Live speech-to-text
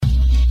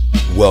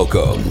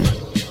Welcome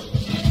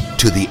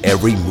to the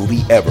Every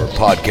Movie Ever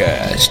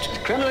podcast.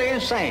 Criminally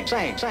insane.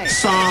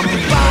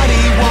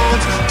 Somebody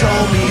once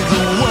told me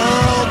the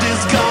world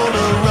is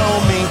gonna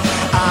roll me.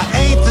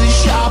 I ain't the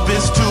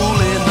sharpest tool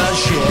in the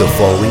shed. The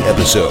following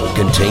episode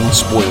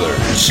contains spoilers.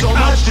 So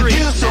much to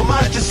do, so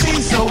much to see.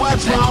 So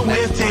what's wrong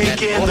with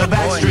taking the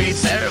back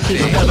streets?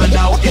 You'll never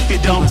know if you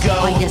don't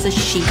go. Yes, a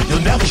sheep.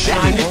 You'll never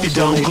shine if you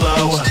don't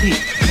glow.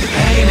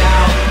 Hey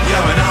now,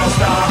 you're an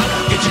all-star.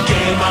 Get your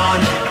game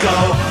on,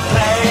 go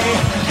play.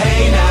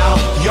 Hey now,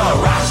 you're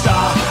a rock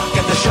star.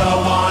 Get the show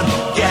on,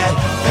 get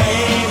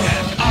paid.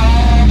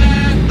 All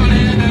that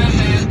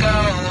glitters is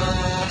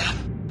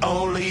gold.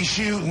 Only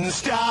shooting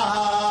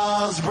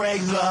stars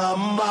break the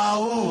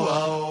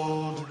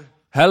mold.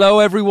 Hello,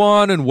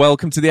 everyone, and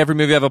welcome to the Every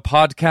Movie Ever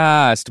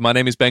podcast. My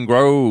name is Ben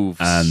Groves.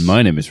 And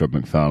my name is Rob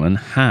McFarlane.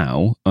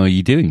 How are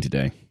you doing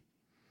today?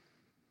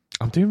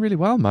 I'm doing really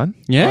well, man.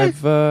 Yeah?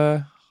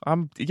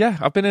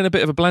 I've been in a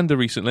bit of a blender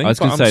recently. I was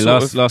going to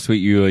say, last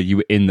week you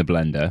were in the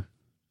blender.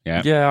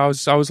 Yeah. Yeah,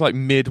 I was like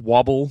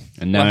mid-wobble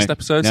last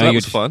episode, so that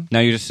was fun. Now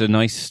you're just a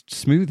nice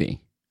smoothie.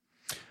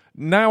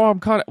 Now I'm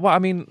kind of,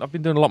 I've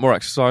been doing a lot more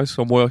exercise.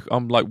 So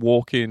I'm like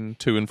walking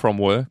to and from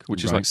work,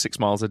 which is like 6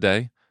 miles a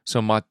day.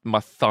 So my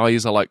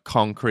thighs are like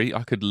concrete.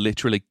 I could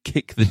literally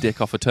kick the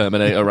dick off a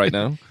Terminator right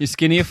now. You're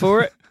skinnier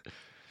for it?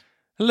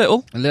 A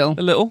little,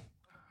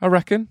 I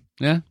reckon.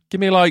 Yeah. Give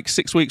me like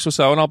 6 weeks or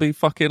so and I'll be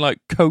fucking like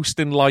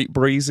coasting light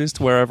breezes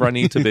to wherever I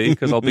need to be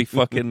because I'll be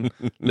fucking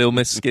Little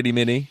Miss Skinny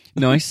Mini.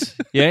 Nice.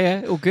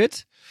 Yeah, all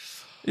good.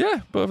 Yeah,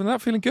 but other than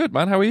that, feeling good,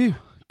 man. How are you?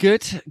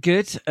 Good.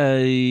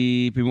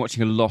 Been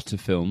watching a lot of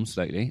films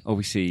lately.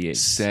 Obviously,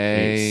 it's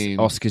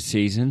Oscar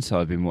season, so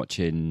I've been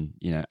watching,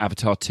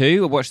 Avatar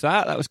 2. I watched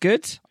that. That was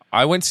good.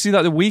 I went to see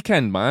that the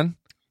weekend, man.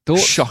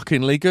 Thoughts?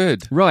 Shockingly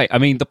good. Right. I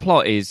mean, the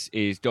plot is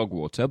dog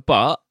water,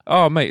 but...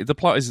 Oh, mate, the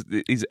plot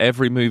is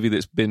every movie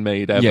that's been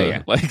made ever.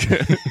 Yeah. Like,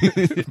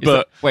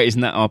 wait,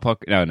 isn't that our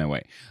podcast? No,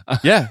 wait.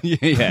 Yeah.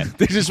 Yeah.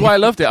 This is why I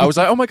loved it. I was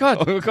like, oh my God.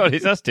 Oh my God,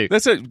 it's us two.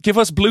 That's it. Give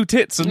us blue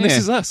tits and this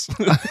is us.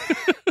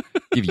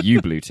 Give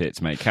you blue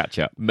tits, mate. Catch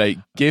up. Mate,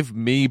 give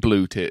me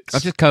blue tits.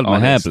 I've just coloured my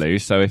hair blue,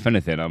 so if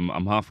anything,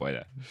 I'm halfway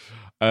there.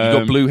 You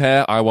got blue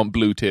hair, I want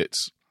blue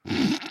tits.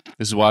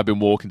 This is why I've been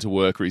walking to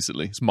work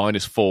recently. It's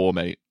 -4,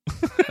 mate.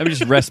 Let me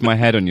just rest my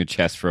head on your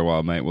chest for a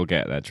while, mate. We'll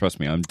get there. Trust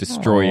me, I'm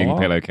destroying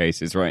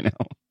pillowcases right now.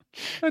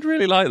 I'd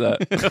really like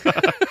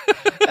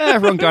that.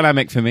 Wrong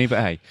dynamic for me, but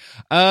hey.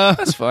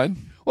 That's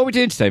fine. What are we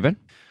doing today, Ben?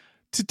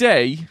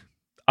 Today,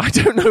 I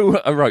don't know.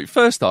 Right,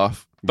 first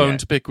off, bone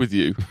to pick with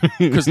you.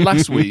 Because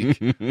last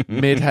week,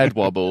 mid-head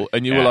wobble,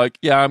 and you were like,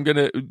 yeah, I'm going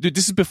to...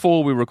 This is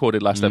before we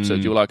recorded last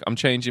episode. You were like, I'm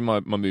changing my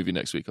movie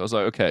next week. I was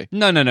like, okay.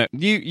 No.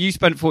 You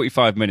spent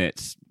 45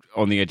 minutes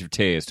on the edge of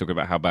tears talking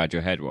about how bad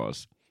your head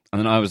was. And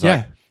then I was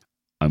like,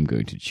 I'm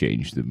going to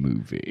change the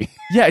movie.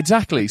 Yeah,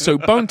 exactly. So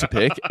bone to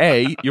pick.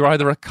 A, you're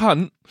either a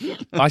cunt.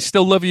 I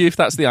still love you if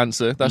that's the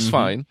answer. That's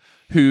fine.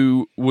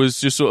 Who was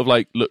just sort of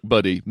like, look,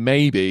 buddy,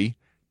 maybe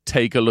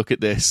take a look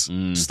at this.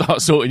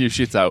 Start sorting your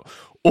shit out.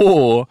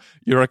 Or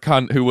you're a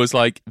cunt who was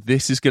like,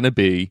 this is going to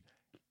be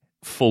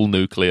full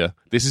nuclear.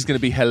 This is going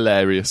to be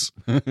hilarious.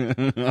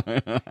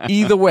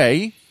 Either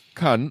way,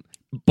 cunt.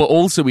 But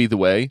also either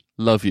way,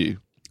 love you.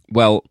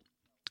 Well,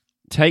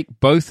 take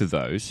both of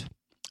those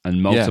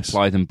and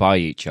multiply them by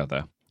each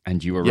other,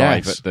 and you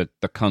arrive at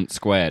the cunt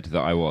squared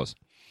that I was.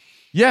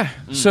 Yeah.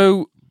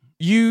 So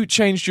you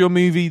changed your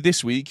movie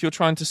this week. You're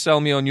trying to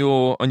sell me on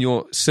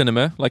your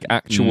cinema, like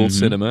actual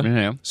cinema.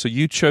 Yeah. So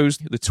you chose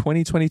the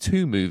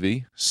 2022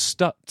 movie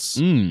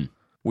Stutz,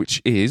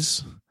 which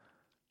is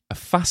a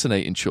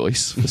fascinating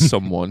choice for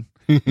someone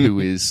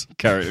who is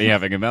currently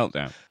having a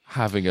meltdown,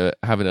 having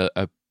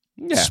a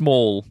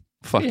small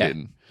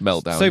fucking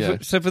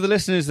meltdown. So for the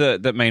listeners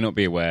that may not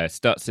be aware,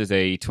 Stutz is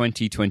a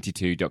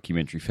 2022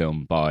 documentary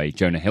film by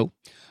Jonah Hill,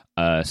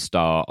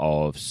 star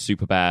of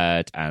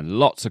Superbad and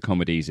lots of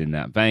comedies in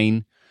that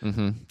vein.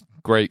 Mm-hmm.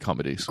 Great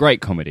comedies.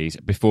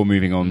 Before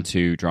moving on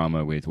to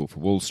drama with Wolf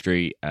of Wall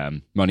Street,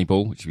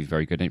 Moneyball, which was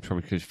very good. It's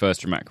probably his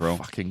first dramatic role.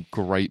 Fucking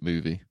great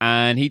movie.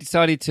 And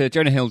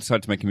Jonah Hill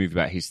decided to make a movie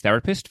about his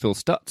therapist, Phil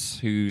Stutz,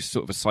 who's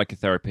sort of a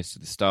psychotherapist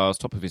at the stars,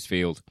 top of his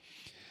field,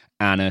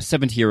 and a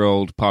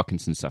 70-year-old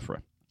Parkinson's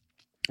sufferer.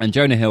 And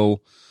Jonah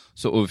Hill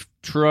sort of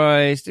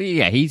tries...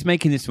 he's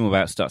making this film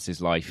about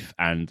Stutz's life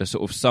and the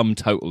sort of sum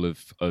total of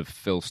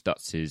Phil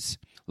Stutz's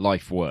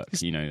life work.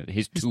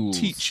 His tools.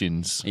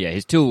 Teachings. Yeah,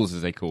 his tools,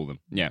 as they call them.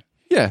 Yeah.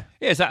 Yeah.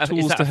 Is that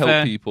tools to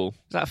help people.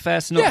 Is that a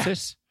fair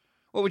synopsis?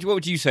 Yeah. What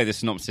would you say the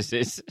synopsis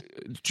is?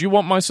 Do you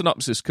want my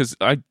synopsis? Because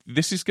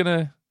this is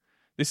gonna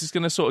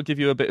sort of give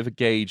you a bit of a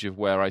gauge of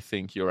where I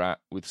think you're at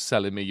with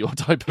selling me your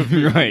type of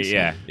movies.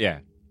 Right, yeah.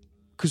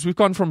 Because we've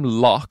gone from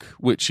Lock,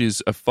 which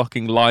is a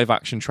fucking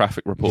live-action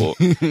traffic report,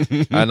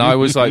 and I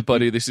was like,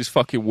 "Buddy, this is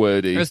fucking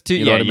wordy." What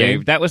I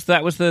mean? That was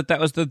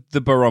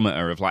the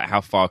barometer of like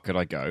how far could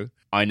I go.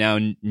 I now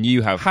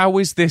knew how. How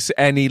is this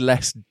any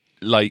less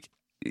like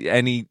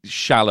any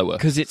shallower?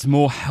 Because it's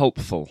more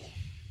helpful.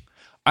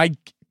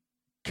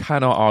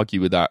 cannot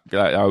argue with that.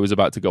 I was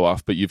about to go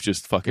off, but you've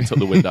just fucking took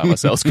the wind out of my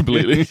sails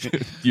completely.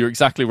 You're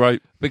exactly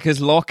right.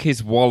 Because Locke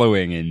is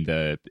wallowing in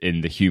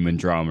the human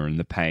drama and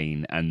the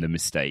pain and the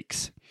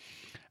mistakes,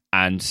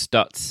 and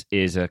Stutz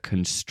is a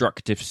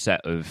constructive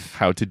set of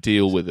How to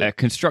deal with a it.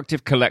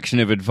 constructive collection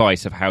of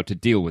advice of how to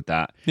deal with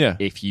that. Yeah.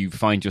 If you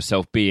find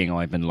yourself being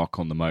Ivan Locke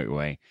on the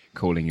motorway,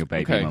 calling your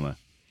baby Okay. mama.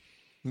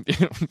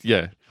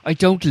 Yeah. I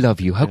don't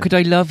love you. How could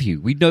I love you?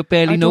 We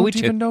barely I know don't each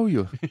even other. know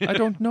you. I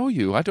don't know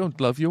you. I don't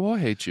love you or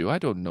hate you. I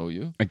don't know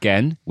you.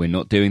 Again, we're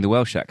not doing the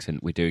Welsh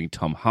accent. We're doing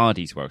Tom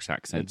Hardy's Welsh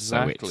accent.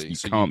 Exactly.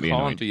 So you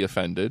can't be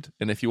offended.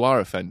 And if you are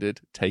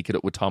offended, take it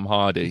up with Tom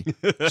Hardy.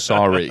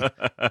 Sorry.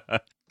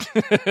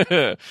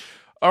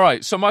 All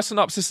right. So my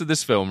synopsis of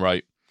this film,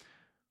 right?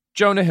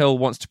 Jonah Hill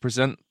wants to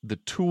present the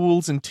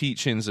tools and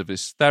teachings of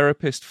his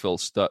therapist, Phil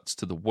Stutz,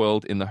 to the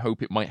world in the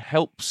hope it might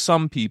help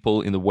some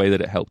people in the way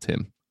that it helped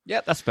him.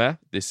 Yeah, that's fair.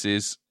 This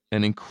is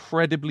an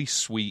incredibly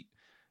sweet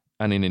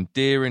and an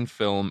endearing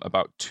film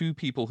about two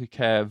people who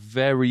care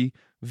very,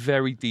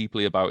 very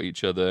deeply about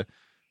each other,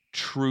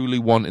 truly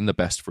wanting the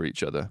best for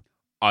each other.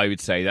 I would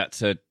say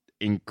that's an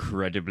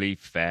incredibly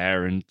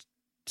fair and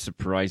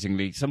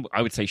surprisingly,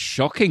 I would say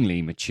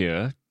shockingly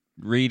mature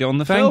read on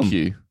the film. Thank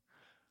you.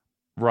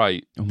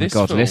 Right. Oh my this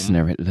God, film...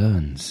 listener, it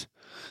learns.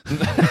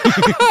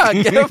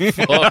 Get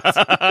fucked.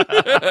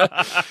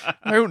 I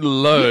don't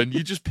learn.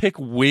 You just pick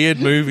weird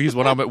movies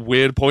when I'm at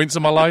weird points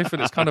in my life,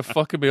 and it's kind of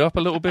fucking me up a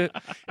little bit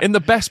in the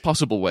best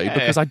possible way,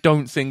 because I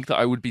don't think that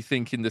I would be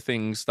thinking the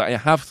things that I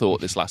have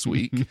thought this last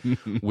week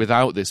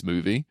without this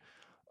movie.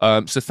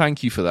 So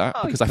thank you for that,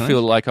 because I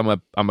feel like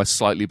I'm a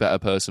slightly better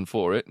person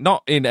for it.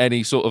 Not in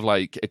any sort of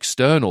like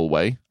external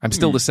way. I'm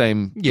still the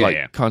same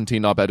cunty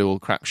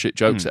knobhead crap shit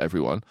jokes at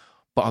everyone.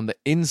 But on the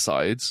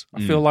insides,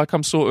 I feel like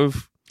I'm sort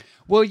of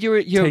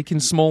you're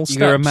taking small steps.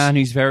 You're a man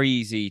who's very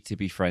easy to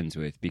be friends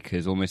with,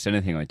 because almost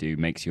anything I do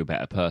makes you a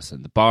better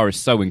person. The bar is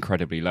so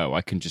incredibly low.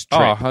 I can just trip.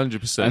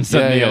 100%. And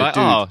suddenly you're like,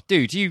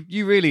 dude. dude,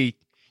 you really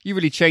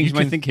changed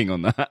my thinking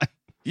on that.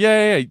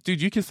 Yeah,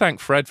 dude, you can thank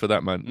Fred for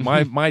that, man.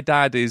 My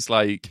dad is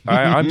like,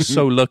 I'm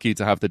so lucky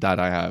to have the dad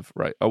I have,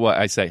 right? Or what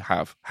I say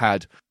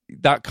had.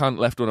 That cunt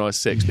left when I was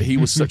 6, but he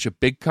was such a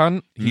big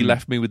cunt. He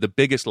left me with the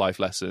biggest life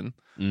lesson,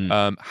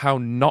 how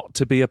not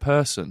to be a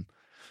person.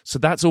 So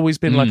that's always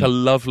been like a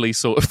lovely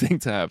sort of thing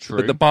to have. True.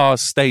 But the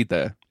bar's stayed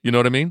there. You know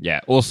what I mean?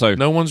 Yeah. Also,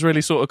 no one's really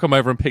sort of come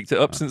over and picked it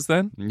up since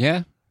then.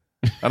 Yeah.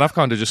 And I've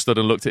kind of just stood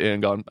and looked at it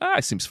and gone,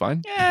 it seems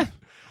fine. Yeah.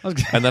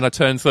 And then I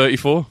turned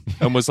 34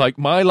 and was like,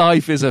 my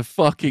life is a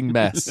fucking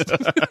mess.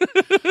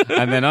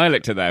 And then I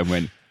looked at that and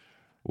went,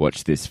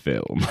 watch this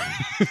film.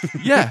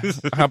 Yeah.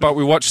 How about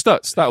we watch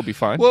Stutz? That'll be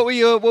fine. What were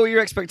your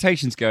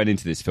expectations going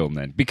into this film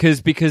then?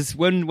 Because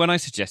when I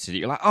suggested it,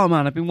 you're like, oh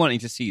man, I've been wanting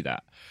to see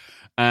that.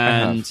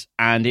 And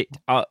it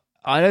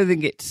I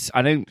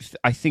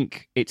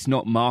think it's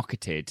not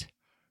marketed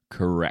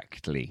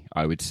correctly,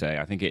 I would say.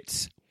 I think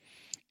it's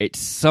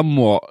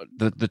somewhat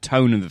the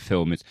tone of the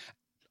film is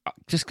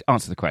just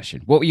answer the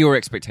question. What were your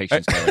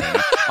expectations going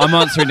in? I'm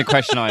answering the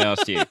question I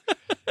asked you.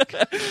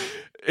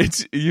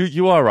 It's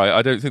you are right.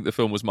 I don't think the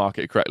film was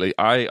marketed correctly.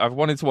 I've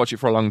wanted to watch it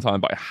for a long time,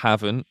 but I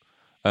haven't.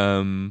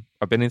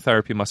 I've been in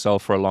therapy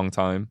myself for a long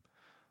time.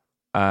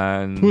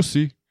 And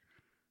Pussy.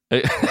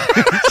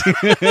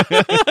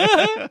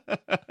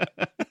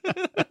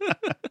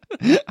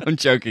 I'm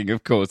joking,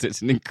 of course.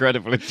 It's an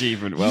incredible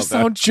achievement. Well you done.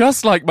 sound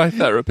just like my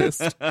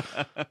therapist.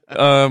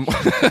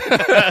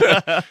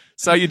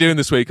 So how you doing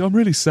this week? I'm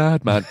really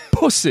sad, man.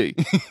 Pussy.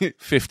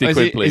 50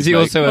 quid, please. Is he mate.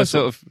 also a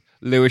sort of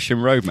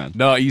Lewisham roadman?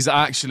 No, he's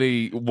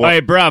actually...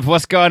 Hey, bruv,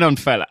 what's going on,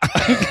 fella?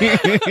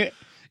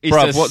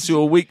 Bruv, what's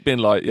your week been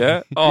like,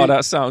 yeah? Oh,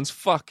 that sounds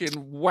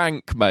fucking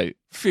wank, mate.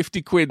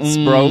 50 quids,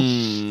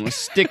 bro.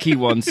 Sticky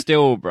one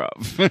still, bruv.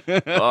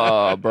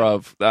 Oh,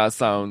 bruv, that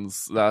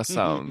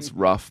sounds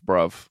rough,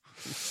 bruv.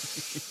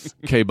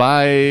 Okay,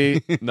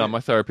 bye. No, my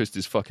therapist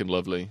is fucking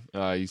lovely.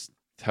 He's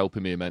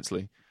helping me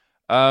immensely.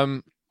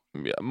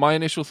 My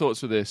initial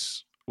thoughts for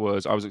this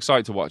was I was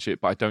excited to watch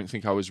it, but I don't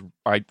think I was.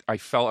 I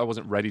felt I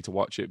wasn't ready to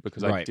watch it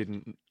because Right.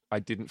 I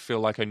didn't feel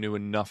like I knew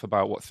enough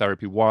about what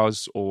therapy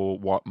was or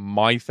what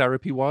my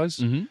therapy was.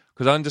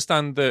 Because I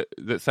understand that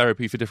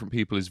therapy for different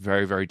people is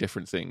very, very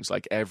different things.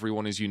 Like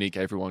everyone is unique.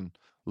 Everyone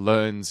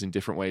learns in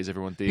different ways.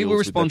 Everyone deals People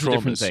respond with their to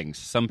different traumas. things.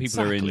 Some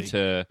people Exactly.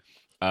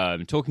 are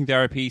into talking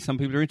therapy. Some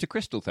people are into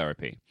crystal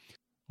therapy.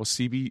 Or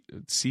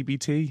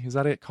CBT, is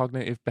that it?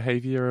 Cognitive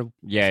behavioral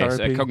Yeah,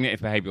 therapy? it's cognitive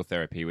behavioral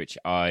therapy, which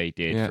I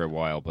did Yeah. for a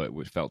while, but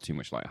it felt too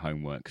much like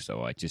homework,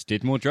 so I just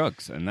did more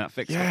drugs, and that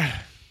fixed it. Yeah.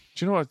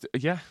 Do you know what?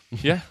 Yeah.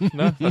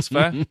 No, that's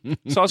fair.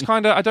 So I was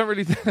kind of, I don't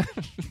really,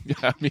 yeah,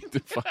 I mean,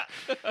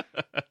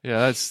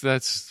 yeah,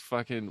 that's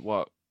fucking,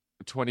 what,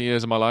 20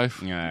 years of my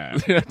life? Yeah.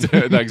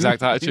 The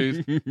exact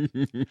attitude.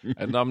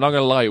 And I'm not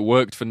going to lie, it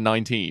worked for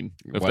 19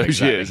 of Well, those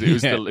exactly. years. It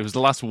was, Yeah. it was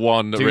the last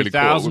one that really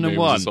caught up with me. It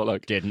was 2001 just sort of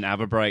like, didn't have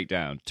a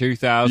breakdown.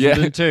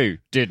 2002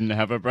 didn't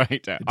have a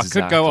breakdown. I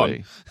could go on.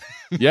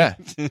 Exactly. Yeah.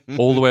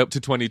 All the way up to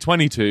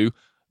 2022,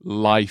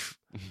 life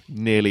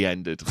nearly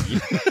ended.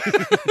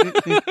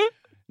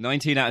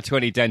 19 out of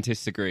 20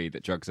 dentists agree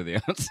that drugs are the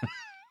answer.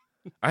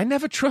 I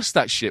never trust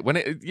that shit. When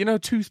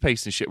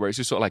toothpaste and shit, where it's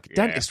just sort of like,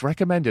 dentist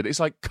recommended. It's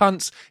like,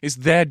 cunts, it's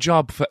their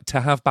job to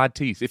have bad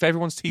teeth. If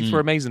everyone's teeth were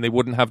amazing, they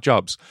wouldn't have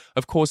jobs.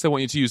 Of course, they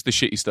want you to use the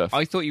shitty stuff.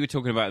 I thought you were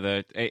talking about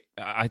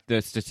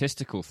the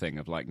statistical thing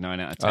of like 9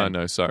 out of 10. Oh,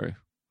 no, sorry.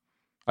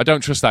 I don't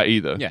trust that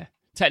either. Yeah.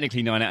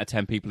 Technically, 9 out of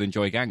 10 people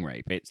enjoy gang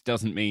rape. It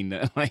doesn't mean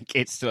that like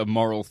it's a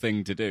moral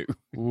thing to do.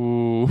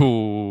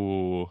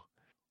 Ooh.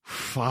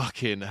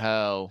 Fucking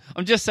hell.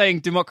 I'm just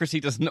saying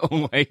democracy doesn't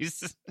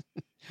always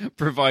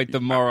provide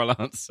the moral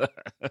answer.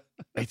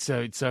 It's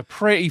a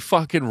pretty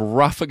fucking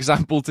rough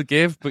example to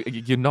give, but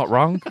you're not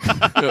wrong.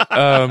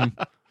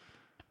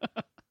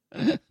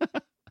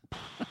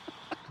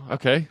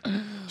 Okay.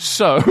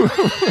 So,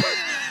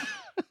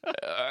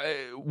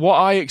 what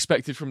I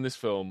expected from this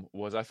film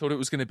was I thought it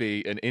was going to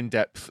be an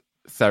in-depth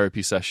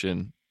therapy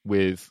session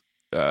with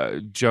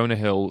Jonah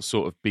Hill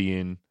sort of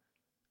being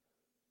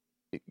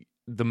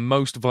the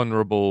most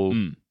vulnerable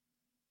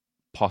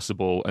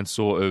possible and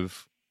sort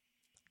of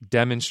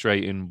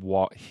demonstrating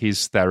what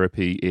his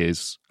therapy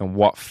is and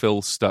what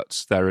Phil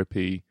Stutt's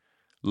therapy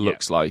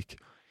looks like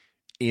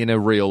in a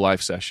real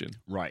life session.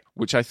 Right.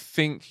 Which I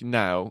think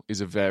now is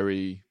a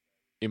very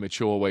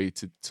immature way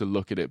to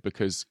look at it,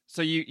 because...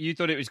 So you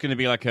thought it was going to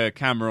be like a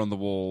camera on the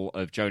wall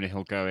of Jonah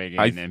Hill going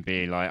in and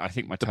being like, I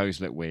think my toes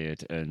look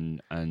weird,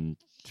 and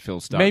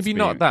Phil Stutt. Maybe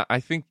not that. I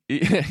think,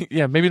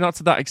 maybe not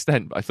to that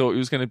extent, but I thought it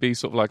was going to be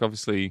sort of like,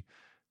 obviously,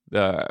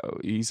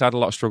 he's had a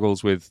lot of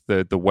struggles with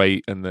the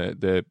weight and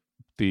the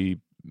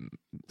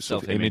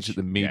sort of image that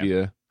the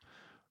media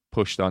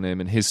pushed on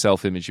him and his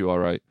self-image. You are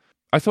right.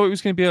 I thought it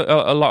was going to be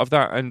a lot of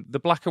that, and the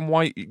black and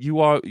white.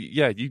 You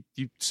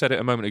said it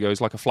a moment ago. It's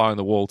like a fly on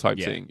the wall type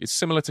thing. It's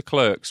similar to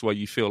Clerks, where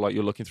you feel like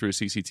you're looking through a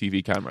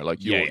CCTV camera,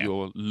 like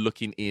you're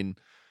looking in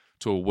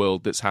to a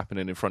world that's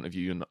happening in front of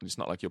you, and it's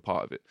not like you're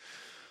part of it.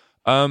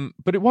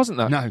 But it wasn't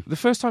that. No. The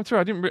first time through,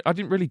 I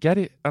didn't really get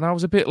it, and I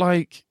was a bit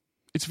like,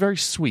 it's very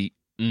sweet,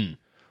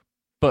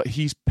 but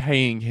he's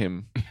paying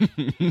him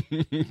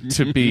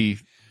to be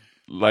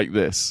like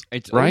this.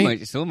 It's right?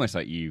 It's almost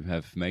like you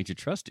have major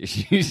trust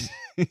issues.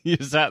 You're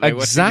sat there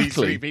watching these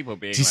three people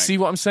being. Do you see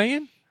what I'm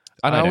saying?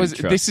 And I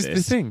this is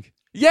the thing.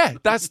 Yeah,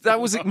 that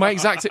was my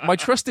exact. My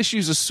trust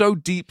issues are so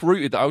deep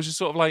rooted that I was just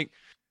sort of like,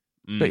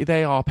 but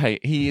they are paying.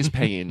 He is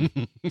paying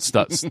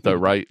Stutz though,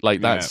 right?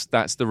 Like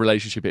that's the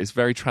relationship. It's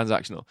very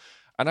transactional.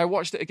 And I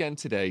watched it again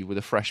today with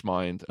a fresh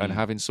mind and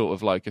having sort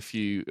of like a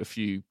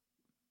few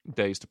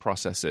days to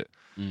process it.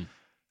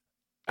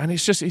 And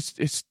it's just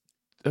it's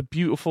a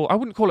beautiful. I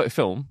wouldn't call it a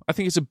film. I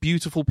think it's a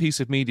beautiful piece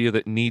of media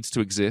that needs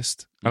to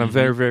exist, and I'm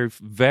very, very,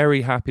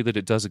 very happy that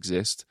it does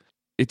exist.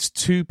 It's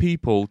two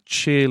people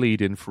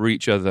cheerleading for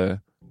each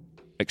other,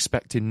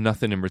 expecting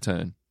nothing in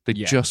return. They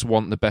just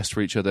want the best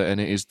for each other,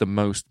 and it is the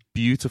most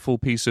beautiful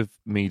piece of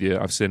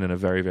media I've seen in a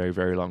very, very,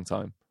 very long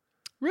time.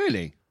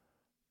 Really?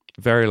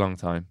 Very long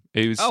time.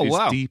 It's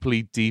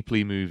deeply,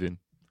 deeply moving.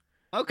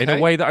 Okay. In a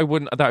way that I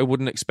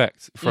wouldn't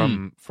expect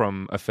from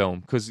a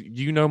film, because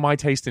you know my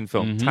taste in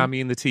film. Tammy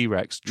and the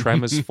T-Rex,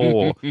 Tremors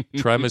 4,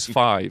 Tremors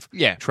 5,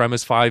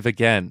 Tremors 5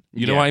 again.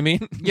 You know what I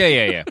mean?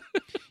 Yeah.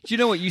 Do you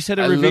know what you said?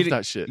 I love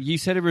that shit. You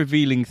said a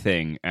revealing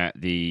thing at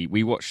the.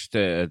 We watched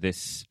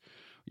this.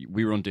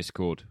 We were on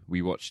Discord.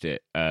 We watched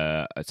it.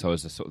 So I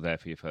was sort of there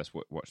for your first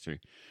watch through,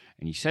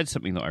 and you said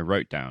something that I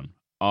wrote down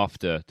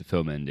after the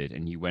film ended,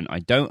 and you went, "I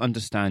don't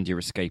understand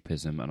your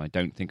escapism, and I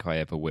don't think I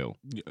ever will."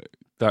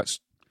 That's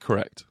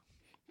correct.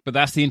 But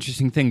that's the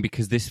interesting thing,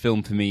 because this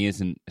film for me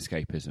isn't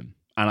escapism,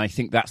 and I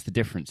think that's the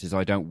difference. Is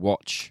I don't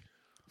watch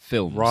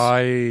films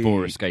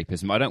for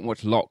escapism. I don't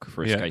watch Locke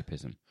for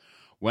escapism.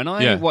 When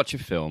I watch a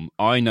film,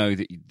 I know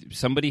that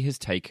somebody has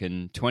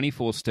taken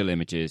 24 still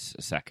images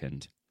a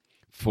second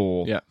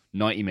for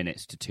 90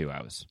 minutes to 2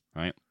 hours,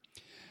 right?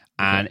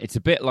 And it's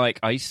a bit like,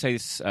 I used to say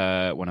this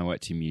when I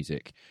worked in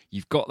music.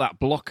 You've got that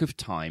block of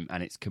time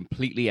and it's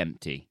completely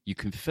empty. You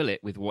can fill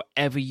it with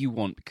whatever you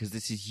want because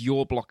this is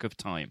your block of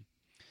time.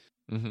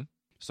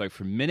 So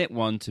from minute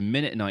 1 to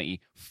minute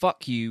 90,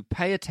 fuck you,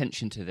 pay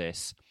attention to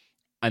this,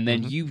 and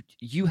then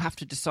you have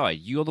to decide.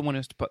 You're the one who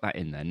has to put that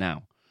in there.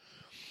 Now,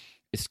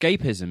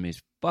 escapism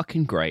is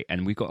fucking great,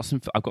 and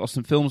I've got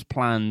some films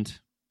planned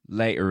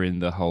later in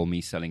the whole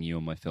me selling you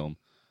on my film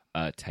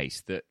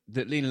taste that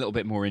lean a little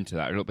bit more into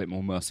that, a little bit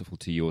more merciful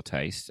to your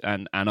taste,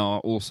 and are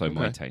also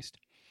my taste.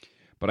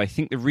 But I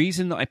think the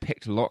reason that I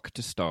picked Locke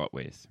to start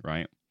with,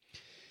 right,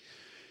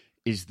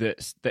 is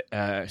that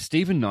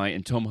Stephen Knight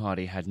and Tom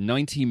Hardy had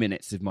 90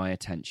 minutes of my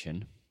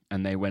attention,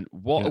 and they went,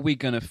 "What are we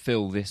going to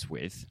fill this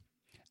with?"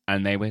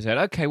 And they said,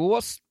 "Okay,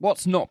 well,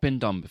 what's not been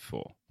done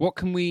before? What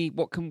can we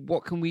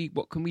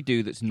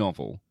do that's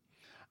novel?"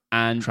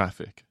 And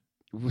traffic.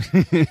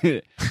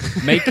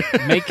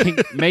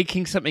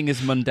 making something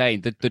as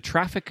mundane. The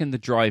traffic and the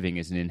driving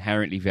is an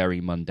inherently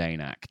very mundane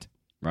act,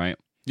 right?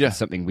 Yeah, it's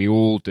something we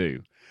all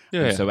do.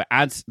 Yeah. So it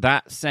adds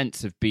that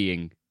sense of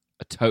being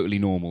a totally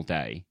normal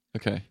day.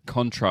 Okay.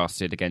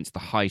 Contrasted against the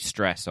high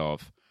stress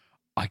of,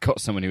 I got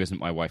someone who isn't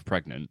my wife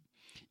pregnant,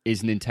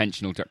 is an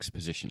intentional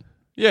juxtaposition.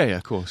 Yeah,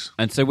 of course.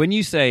 And so when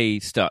you say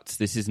Stutz,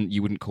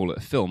 you wouldn't call it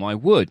a film. I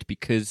would,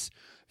 because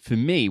for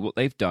me, what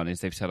they've done is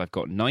they've said, I've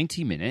got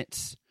 90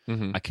 minutes.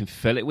 I can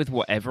fill it with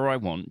whatever I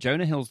want.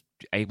 Jonah Hill's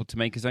able to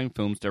make his own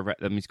films, direct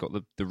them. He's got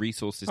the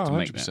resources to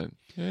make them.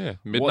 Yeah,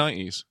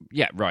 mid-90s.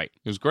 Yeah, right.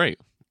 It was great.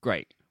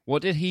 Great.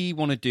 What did he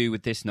want to do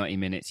with this 90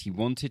 minutes? He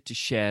wanted to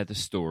share the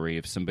story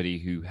of somebody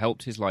who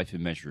helped his life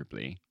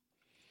immeasurably.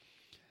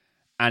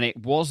 And it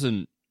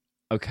wasn't,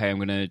 okay, I'm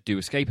going to do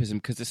escapism,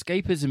 because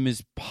escapism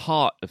is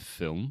part of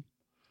film,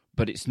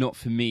 but it's not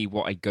for me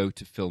what I go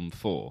to film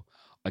for.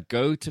 I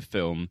go to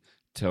film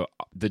to,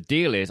 the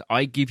deal is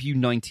I give you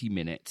 90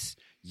 minutes,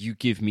 you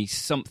give me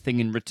something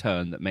in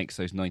return that makes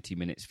those 90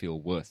 minutes feel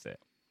worth it.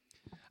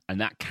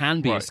 And that can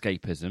be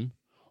escapism,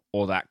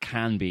 or that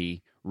can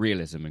be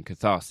realism and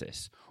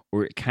catharsis,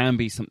 or it can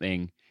be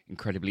something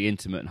incredibly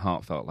intimate and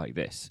heartfelt like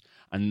this.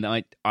 And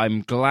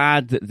I'm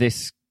glad that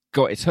this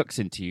got its hooks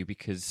into you,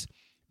 because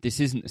this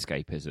isn't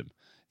escapism.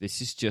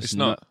 This is just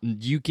not.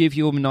 You give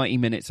your 90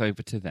 minutes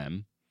over to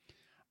them,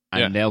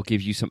 and they'll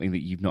give you something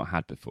that you've not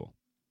had before.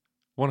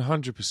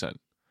 100%.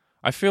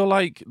 I feel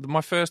like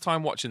my first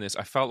time watching this,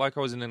 I felt like I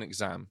was in an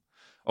exam.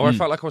 Or I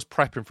felt like I was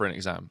prepping for an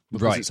exam.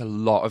 Because it's a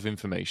lot of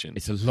information.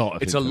 It's a lot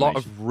of It's a lot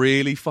of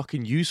really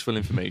fucking useful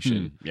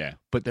information. Yeah.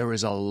 But there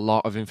is a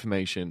lot of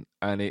information.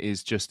 And it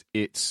is just,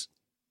 it's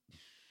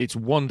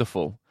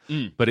wonderful.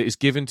 But it is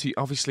given to you,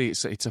 obviously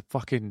it's a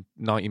fucking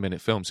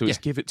 90-minute film. So it's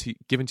given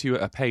to you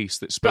at a pace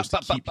that's supposed to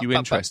keep you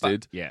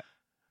interested. Yeah.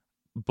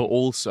 But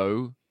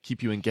also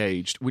keep you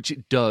engaged, which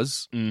it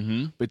does,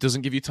 but it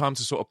doesn't give you time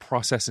to sort of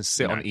process and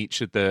sit on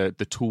each of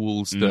the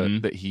tools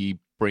that he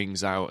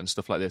brings out and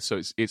stuff like this. So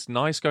it's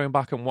nice going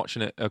back and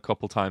watching it a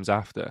couple times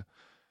after,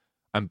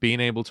 and being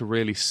able to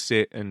really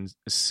sit and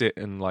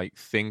like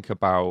think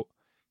about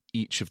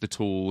each of the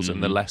tools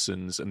and the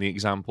lessons and the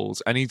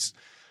examples. And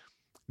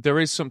there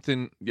is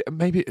something,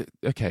 maybe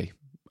I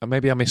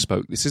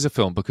misspoke. This is a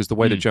film because the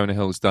way that Jonah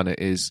Hill has done it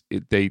is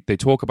they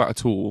talk about a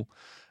tool,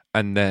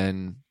 and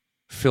then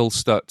Phil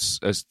Stutz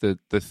as the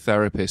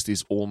therapist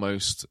is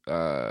almost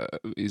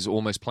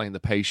playing the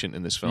patient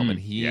in this film, and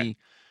he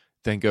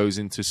then goes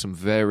into some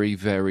very,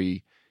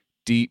 very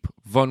deep,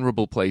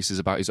 vulnerable places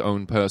about his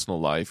own personal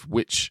life,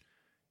 which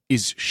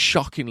is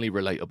shockingly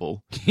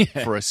relatable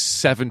for a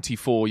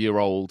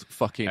 74-year-old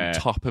fucking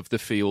top of the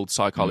field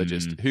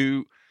psychologist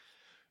who,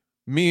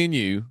 me and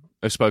you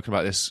have spoken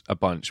about this a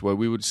bunch, where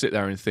we would sit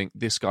there and think,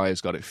 this guy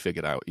has got it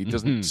figured out. He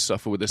doesn't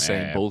suffer with the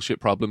same bullshit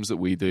problems that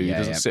we do. He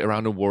doesn't sit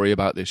around and worry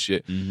about this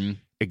shit.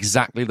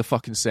 Exactly the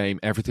fucking same.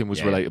 Everything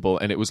was relatable.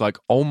 And it was like,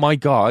 oh my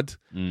God,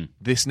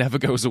 this never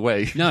goes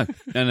away. No.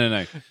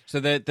 So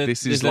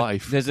this is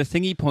life. There's a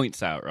thing he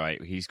points out,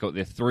 right? He's got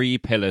the 3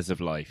 pillars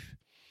of life: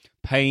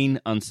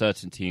 pain,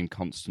 uncertainty, and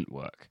constant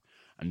work.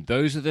 And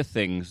those are the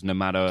things, no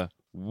matter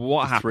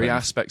what happens. 3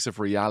 aspects of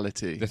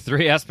reality. The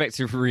 3 aspects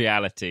of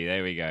reality.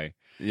 There we go.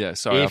 Yeah,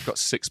 sorry, I've got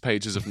 6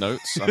 pages of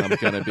notes, and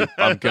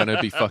I'm gonna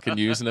be fucking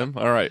using them.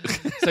 All right.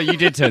 So you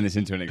did turn this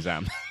into an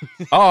exam.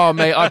 Oh,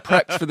 mate, I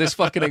prepped for this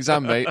fucking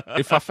exam, mate.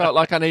 If I felt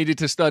like I needed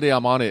to study,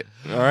 I'm on it.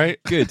 All right.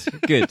 Good.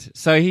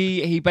 So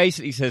he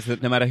basically says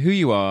that no matter who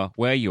you are,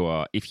 where you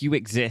are, if you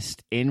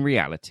exist in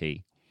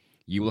reality,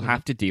 you will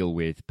have to deal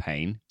with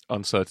pain,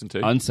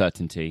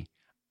 uncertainty,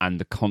 and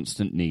the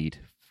constant need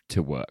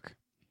to work.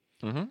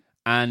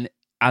 And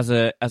as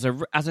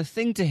a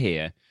thing to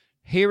hear.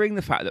 Hearing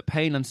the fact that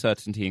pain,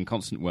 uncertainty, and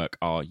constant work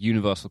are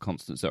universal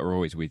constants that are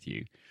always with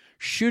you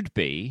should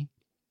be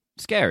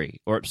scary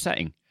or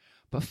upsetting.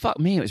 But fuck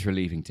me, it was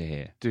relieving to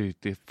hear. Dude,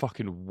 the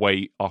fucking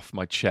weight off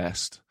my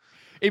chest.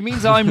 It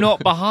means I'm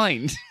not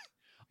behind.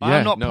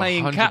 I'm not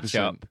playing 100%. catch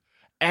up.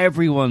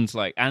 Everyone's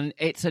like, and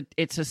it's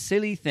a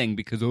silly thing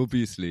because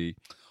obviously,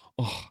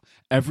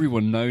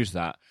 everyone knows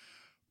that.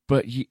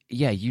 But you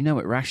know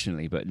it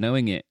rationally, but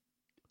knowing it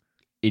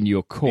in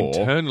your core,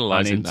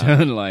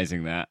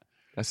 internalizing that.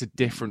 That's a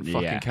different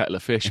fucking kettle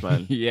of fish,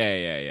 man.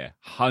 Yeah.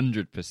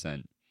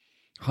 100%.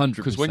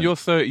 Because when you're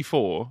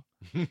 34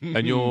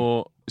 and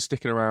you're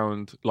sticking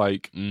around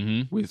like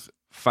with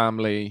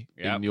family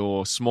in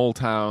your small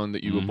town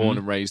that you were born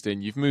and raised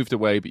in, you've moved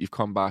away, but you've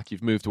come back.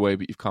 You've moved away,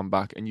 but you've come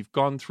back, and you've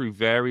gone through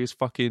various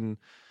fucking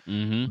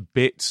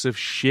bits of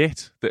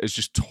shit that has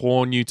just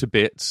torn you to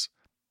bits.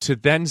 To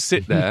then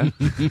sit there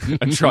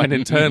and try and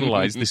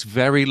internalize this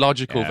very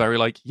logical, very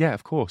like,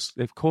 of course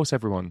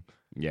everyone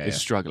is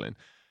struggling.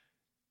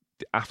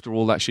 After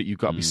all that shit, you've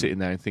got to be sitting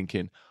there and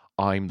thinking,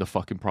 I'm the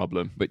fucking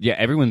problem. But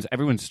everyone's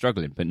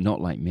struggling, but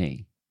not like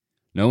me.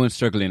 No one's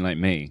struggling like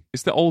me.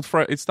 It's that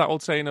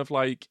old saying of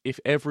like, if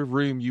every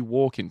room you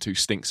walk into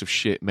stinks of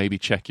shit, maybe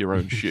check your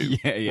own shoe.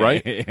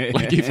 Right?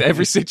 Like if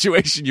every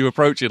situation you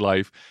approach in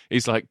life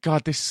is like,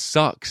 God, this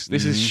sucks.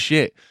 This is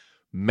shit.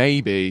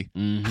 Maybe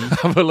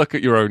have a look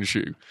at your own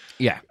shoe.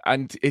 Yeah.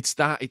 And it's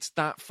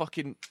that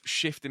fucking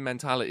shift in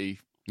mentality.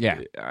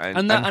 Yeah.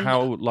 And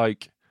how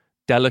like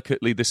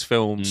delicately this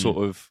film sort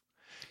of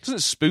doesn't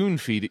spoon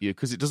feed at you,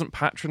 because it doesn't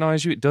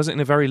patronize you. It does it in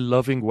a very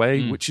loving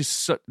way, which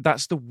is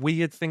that's the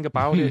weird thing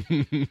about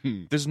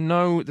it. There's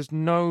no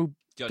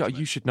Judgment.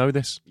 you should know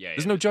this. Yeah,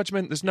 There's yeah. no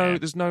judgment. There's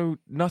no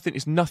nothing.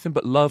 It's nothing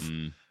but love,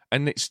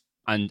 and it's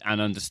and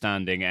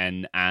understanding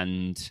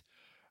and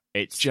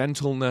it's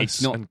gentleness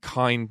it's not- and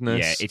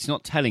kindness. Yeah, it's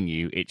not telling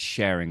you, it's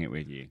sharing it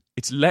with you.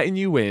 It's letting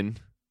you in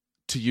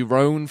to your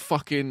own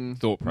fucking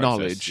Thought process.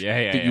 knowledge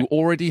Yeah, that you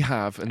already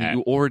have and that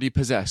you already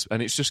possess,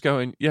 and it's just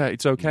going, yeah,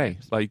 it's okay.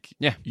 Like,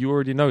 Yeah. you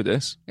already know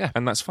this, Yeah.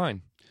 and that's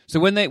fine. So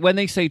when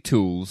they say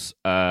tools,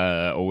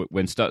 or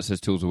when Stutz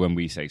says tools, or when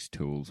we say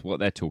tools, what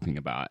they're talking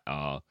about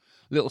are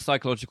little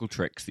psychological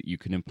tricks that you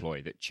can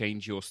employ that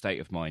change your state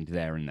of mind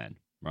there and then,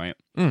 right?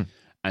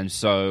 And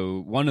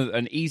so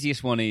an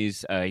easiest one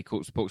is he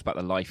talks about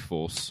the life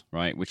force,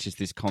 right? Which is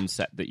this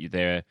concept that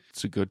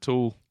It's a good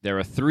tool. there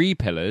are 3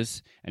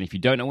 pillars, and if you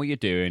don't know what you're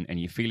doing and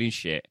you're feeling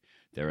shit,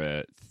 there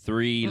are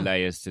 3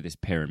 layers to this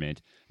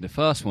pyramid. The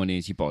first one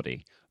is your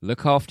body.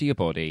 Look after your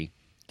body,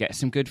 get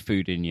some good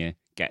food in you,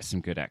 get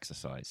some good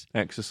exercise.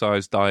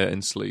 Exercise, diet,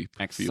 and sleep. for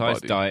your Exercise,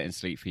 body. diet, and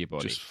sleep for your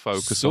body. Just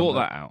focus Sort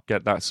on that out.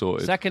 Get that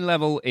sorted. Second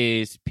level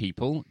is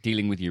people,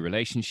 dealing with your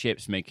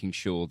relationships, making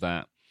sure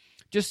that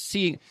just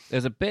seeing.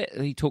 There's a bit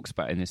that he talks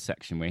about in this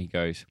section where he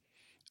goes,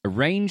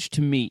 arrange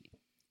to meet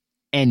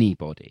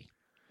anybody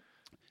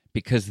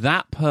because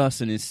that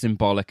person is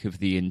symbolic of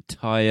the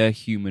entire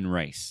human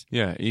race.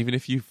 Yeah, even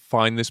if you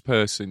find this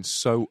person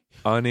so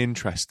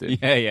uninteresting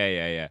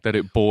Yeah. that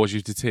it bores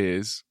you to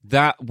tears,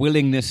 That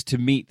willingness to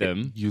meet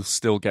them, you'll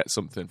still get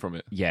something from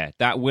it.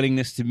 that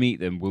willingness to meet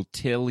them will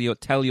tell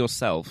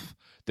yourself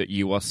that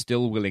you are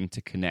still willing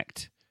to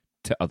connect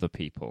to other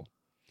people,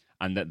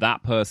 and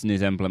that person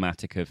is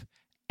emblematic of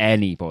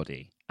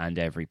anybody and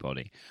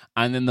everybody.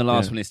 And then the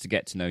last one is to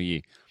get to know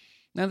you.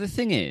 Now, the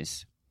thing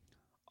is,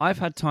 I've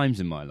had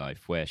times in my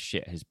life where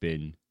shit has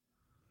been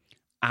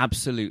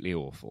absolutely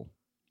awful.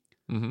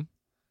 Mhm.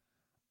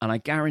 And I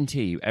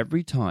guarantee you,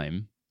 every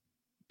time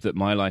that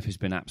my life has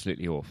been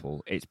absolutely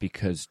awful, it's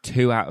because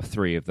 2 out of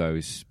 3 of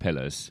those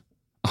pillars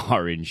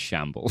are in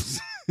shambles.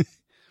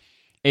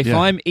 If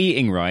I'm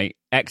eating right,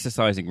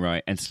 exercising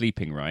right, and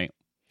sleeping right,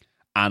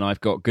 and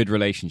I've got good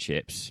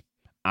relationships,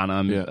 and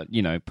I'm,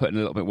 putting a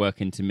little bit of work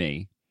into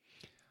me,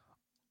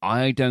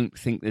 I don't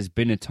think there's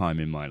been a time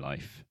in my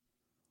life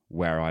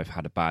where I've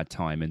had a bad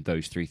time and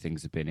those 3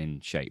 things have been in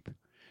shape.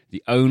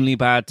 The only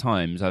bad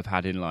times I've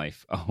had in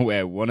life are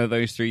where one of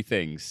those 3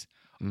 things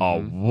are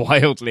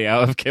wildly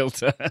out of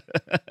kilter.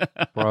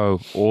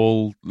 Bro,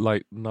 all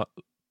like not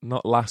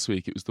last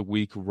week, it was the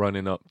week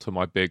running up to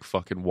my big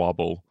fucking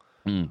wobble.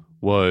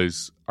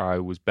 Was I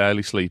was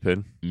barely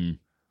sleeping.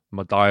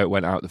 My diet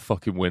went out the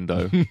fucking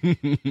window,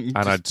 and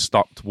I'd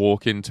stopped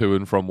walking to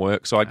and from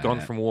work. So I'd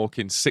gone from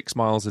walking 6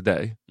 miles a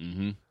day,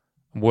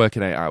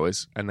 working 8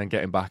 hours, and then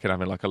getting back and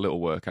having like a little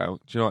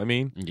workout. Do you know what I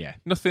mean? Yeah.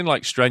 Nothing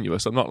like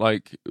strenuous. I'm not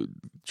like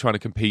trying to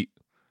compete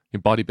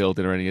in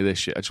bodybuilding or any of this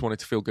shit. I just wanted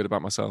to feel good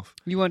about myself.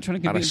 You weren't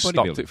trying to And I compete in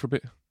stopped bodybuilding? it for a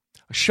bit.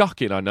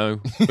 Shocking, I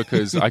know,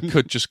 because I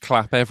could just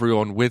clap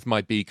everyone with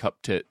my B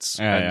cup tits,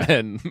 and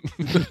then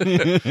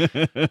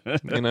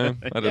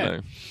I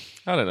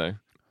don't know.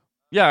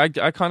 Yeah,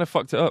 I kind of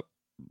fucked it up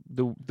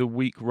the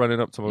week running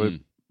up to my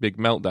big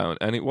meltdown,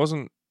 and it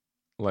wasn't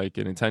like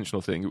an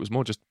intentional thing. It was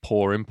more just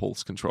poor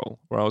impulse control,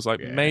 where I was like,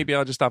 maybe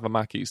I'll just have a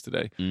Mackey's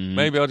today,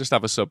 maybe I'll just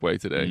have a Subway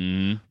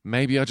today,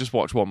 maybe I'll just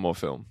watch one more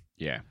film.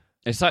 Yeah.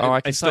 It's like, I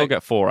can still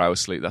get 4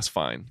 hours sleep. That's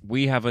fine.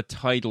 We have a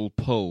tidal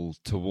pull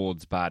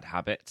towards bad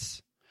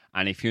habits,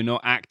 and if you're not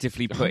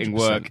actively putting 100%.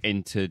 work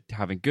into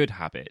having good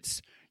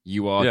habits,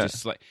 you are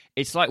just like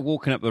it's like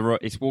walking up the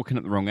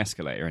wrong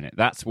escalator, isn't it?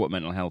 That's what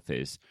mental health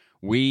is.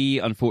 We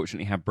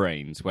unfortunately have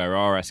brains where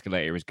our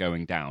escalator is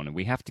going down, and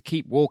we have to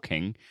keep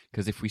walking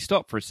because if we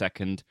stop for a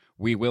second,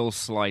 we will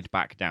slide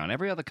back down.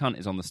 Every other cunt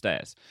is on the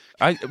stairs.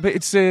 But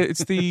it's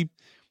the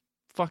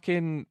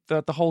fucking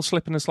the whole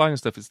slipping and sliding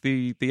stuff. It's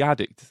the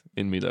addict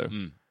in me though.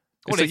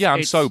 It's like,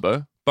 I'm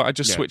sober, but I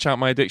just switch out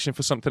my addiction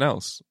for something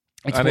else.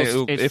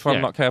 If I'm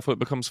not careful, it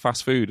becomes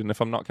fast food, and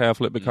if I'm not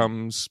careful, it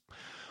becomes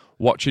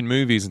watching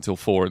movies until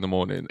 4 a.m.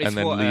 and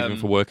then leaving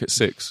for work at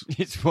 6.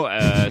 It's what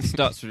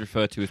Stutz would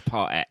refer to as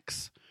Part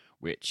X,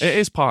 which It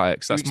is Part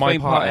X. That's my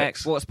Part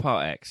X. What's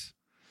Part X?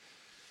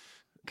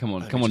 Come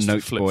on, Just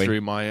notes flip boy.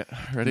 through my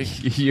ready.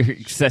 Your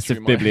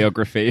excessive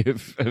bibliography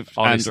of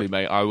Honestly,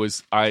 mate,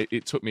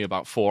 it took me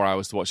about 4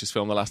 hours to watch this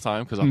film the last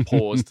time because I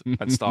paused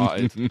and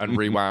started and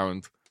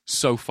rewound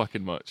so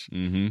fucking much.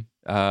 Here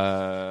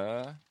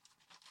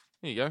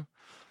you go.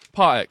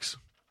 Part X.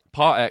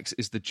 Part X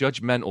is the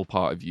judgmental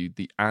part of you,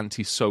 the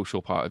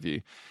antisocial part of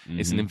you.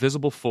 It's an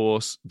invisible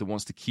force that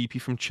wants to keep you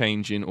from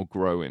changing or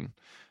growing.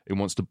 It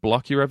wants to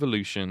block your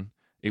evolution.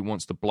 It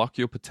wants to block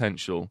your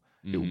potential.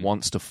 It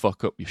wants to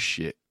fuck up your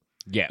shit.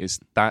 Yeah.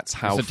 That's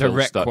how It's a Phil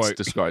direct Stutz quote.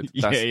 described.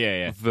 Yeah, That's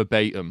yeah.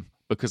 verbatim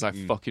because I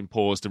fucking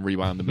paused and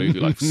rewound the movie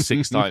like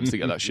 6 times to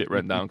get that shit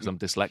written down because I'm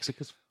dyslexic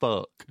as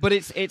fuck. But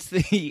it's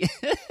the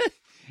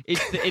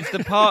it's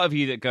the part of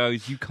you that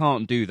goes, you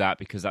can't do that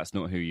because that's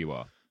not who you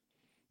are.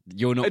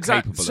 You're not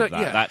capable of that.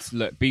 Yeah. That's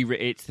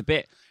it's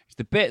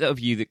the bit of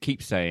you that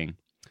keeps saying,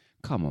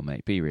 "Come on,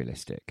 mate, be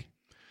realistic."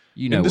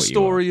 You know in the what you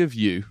story of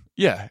you.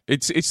 Yeah,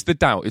 it's the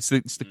doubt. It's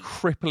the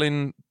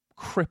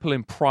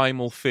crippling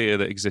primal fear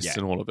that exists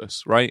in all of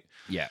us, right?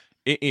 Yeah.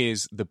 It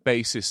is the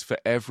basis for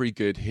every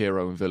good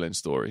hero and villain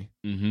story.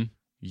 Mm-hmm.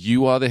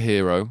 You are the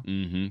hero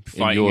in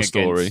your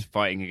story.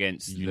 Fighting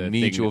against You the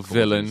need thing your that causes-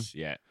 villain.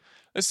 Yeah.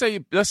 Let's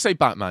say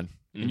Batman.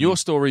 In your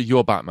story,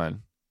 you're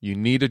Batman. You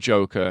need a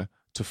Joker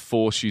to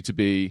force you to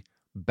be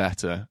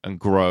better and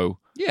grow,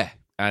 Yeah.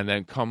 and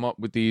then come up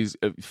with these,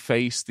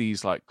 face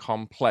these like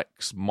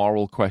complex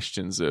moral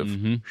questions of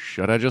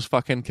should I just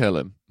fucking kill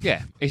him?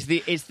 Yeah. It's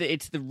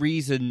the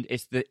reason.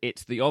 It's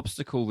the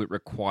obstacle that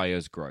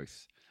requires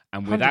growth.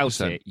 And without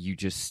 100%. it, you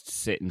just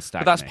sit and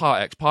stagnate. But that's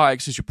Part X. Part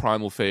X is your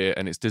primal fear,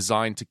 and it's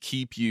designed to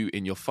keep you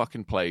in your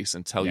fucking place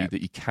and tell you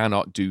that you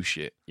cannot do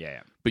shit.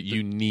 Yeah. But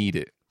you need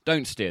it.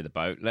 Don't steer the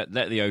boat. Let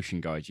the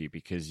ocean guide you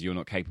because you're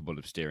not capable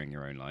of steering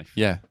your own life.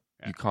 Yeah.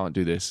 You can't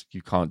do this.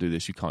 You can't do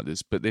this. You can't do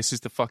this. But this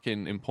is the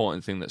fucking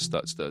important thing that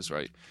Stutz does,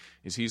 right?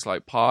 Is he's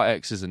like, Part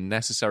X is a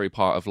necessary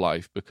part of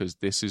life because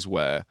this is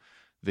where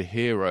the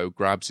hero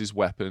grabs his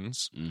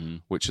weapons,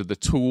 which are the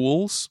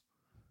tools,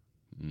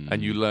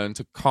 and you learn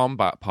to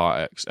combat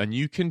Part X. And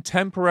you can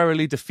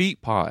temporarily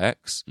defeat Part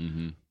X,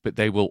 but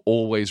they will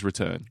always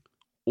return.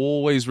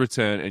 Always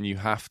return, and you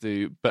have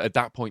to... But at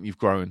that point, you've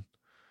grown.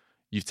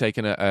 You've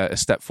taken a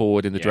step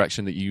forward in the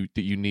direction that you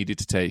needed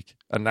to take,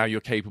 and now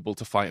you're capable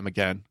to fight him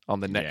again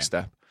on the next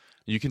step.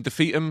 You can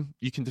defeat him.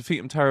 You can defeat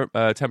him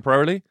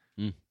temporarily.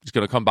 He's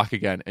going to come back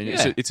again, and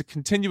it's a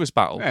continuous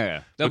battle.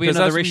 Yeah. There'll be Because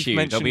another as we've issue.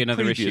 There'll be mentioned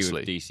another issue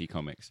previously- of DC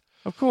Comics.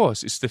 Of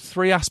course, it's the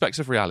three aspects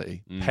of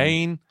reality: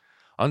 pain,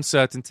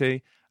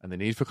 uncertainty, and the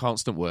need for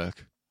constant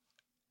work,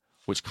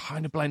 which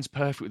kind of blends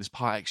perfect with this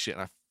Part X shit.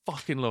 And I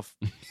fucking love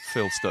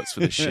Phil Stutz for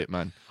this shit,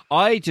 man.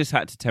 I just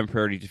had to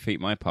temporarily defeat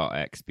my Part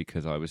X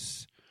because I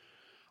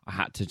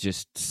had to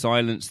just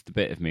silence the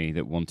bit of me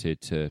that wanted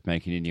to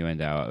make an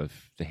innuendo out of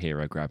the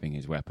hero grabbing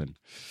his weapon.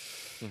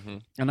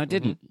 And I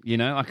didn't. You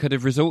know, I could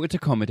have resorted to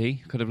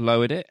comedy, could have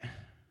lowered it,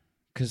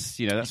 because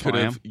that's what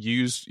I am.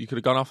 You could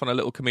have gone off on a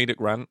little comedic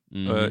rant,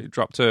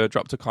 dropped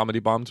a comedy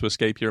bomb to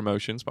escape your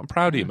emotions. But I'm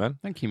proud of you, man.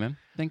 Thank you, man.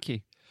 Thank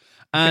you.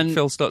 I And think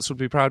Phil Stutz would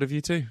be proud of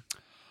you too.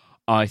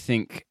 I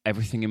think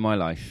everything in my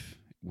life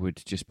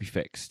would just be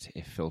fixed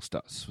if Phil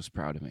Stutz was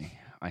proud of me.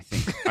 I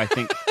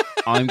think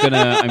I'm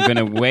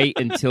gonna wait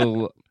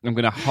until I'm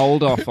gonna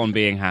hold off on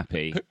being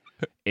happy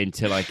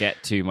until I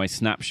get to my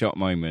snapshot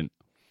moment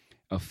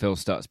of Phil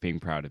Stutz being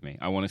proud of me.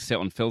 I want to sit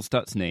on Phil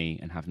Stutz' knee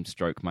and have him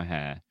stroke my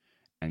hair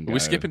and go. Are we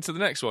skipping to the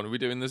next one? Are we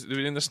doing this? Are we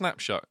doing the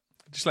snapshot?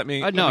 Just let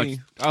me. No. let me-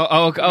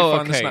 Oh, find the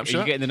okay. Are snapshot?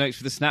 you getting the notes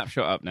for the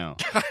snapshot up now?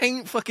 I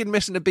ain't fucking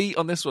missing a beat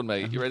on this one,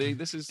 mate. You ready?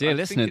 This is Dear I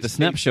listener, think the it's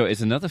snapshot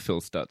is another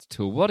Phil Stutz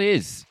tool. What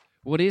is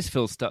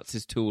Phil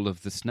Stutz's tool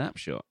of the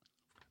snapshot?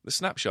 The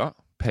snapshot,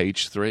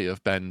 page 3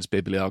 of Ben's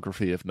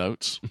bibliography of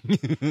notes,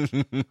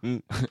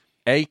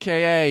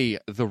 aka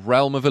the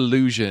realm of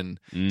illusion,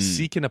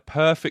 seeking a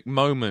perfect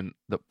moment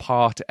that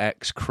Part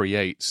X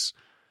creates.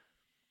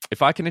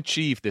 If I can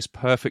achieve this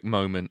perfect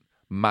moment,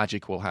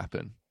 magic will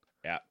happen.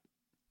 Yeah.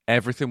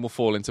 Everything will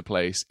fall into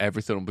place,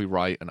 everything will be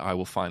right, and I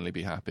will finally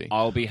be happy.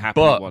 I'll be happy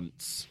But-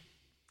 once.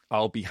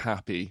 I'll be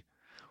happy.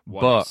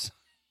 Once. But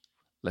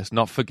let's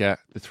not forget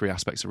the 3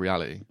 aspects of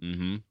reality.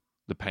 Mm-hmm.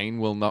 The pain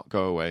will not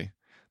go away.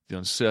 The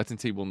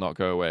uncertainty will not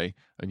go away.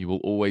 And you will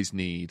always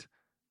need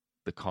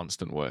the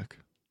constant work.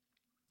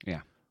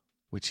 Yeah.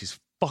 Which is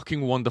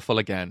fucking wonderful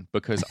again,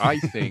 because I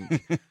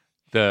think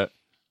that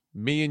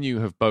me and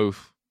you have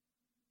both...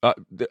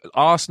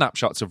 our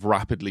snapshots have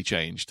rapidly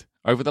changed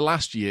over the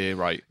last year,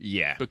 right?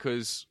 Yeah.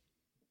 Because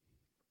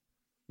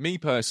me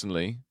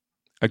personally,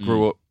 I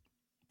grew up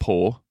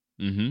poor.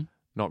 Mm-hmm.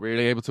 Not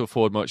really able to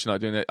afford much,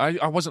 not doing it.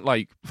 I wasn't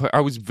like... I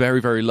was very,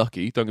 very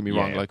lucky. Don't get me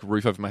wrong. Yeah. Like a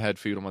roof over my head,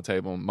 food on my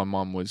table. My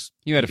mom was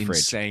You had a fridge.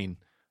 insane.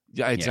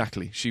 Yeah,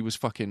 exactly. She was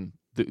fucking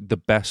the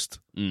best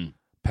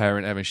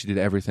parent ever. She did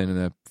everything in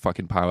her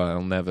fucking power.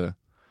 I'll never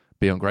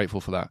be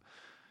ungrateful for that.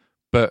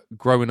 But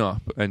growing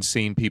up and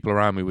seeing people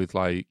around me with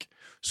like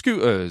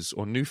scooters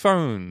or new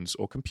phones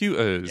or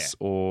computers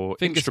or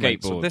Finger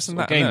instruments or skateboards this and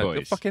or that, Game and that,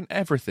 Boys. fucking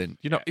everything.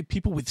 You know,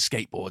 people with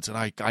skateboards, and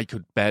I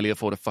could barely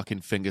afford a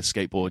fucking finger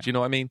skateboard. You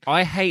know what I mean?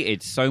 I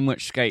hated so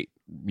much skate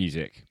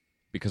music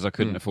because I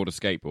couldn't afford a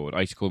skateboard.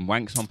 I used to call them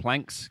wanks on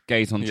planks,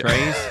 gays on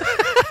trays.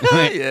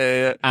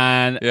 yeah.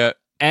 And Yeah.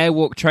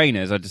 Airwalk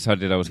trainers, I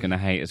decided I was going to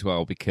hate as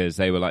well because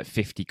they were like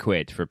 50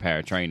 quid for a pair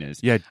of trainers.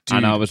 Yeah, dude.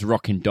 And I was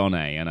rocking Donne,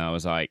 and I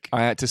was like,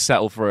 I had to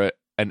settle for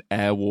an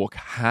Airwalk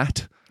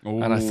hat,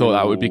 and I thought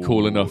that would be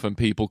cool enough, and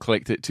people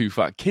clicked it too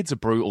far. Kids are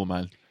brutal,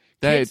 man.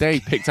 They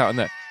picked out on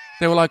that.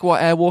 They were like,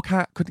 what, Airwalk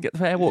hat? Couldn't get the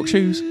Airwalk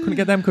shoes? Couldn't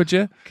get them, could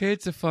you?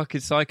 kids are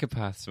fucking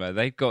psychopaths, man.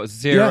 They've got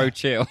zero Yeah.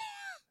 chill.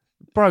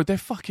 Bro, they're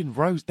fucking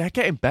roast. They're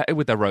getting better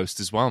with their roast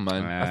as well,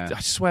 man. Yeah.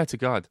 I swear to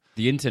God.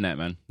 The internet,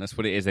 man. That's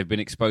what it is. They've been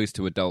exposed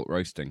to adult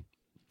roasting.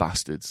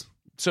 Bastards.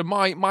 So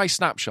my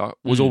snapshot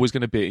was always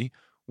going to be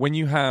when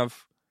you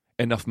have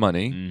enough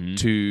money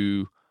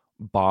to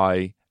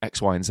buy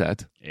X, Y, and Z,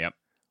 Yep.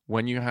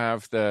 when you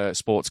have the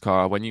sports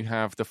car, when you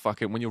have the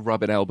fucking, when you're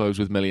rubbing elbows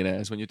with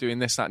millionaires, when you're doing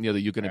this, that, and the other,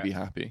 you're going to be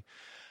happy.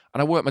 And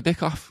I worked my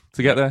dick off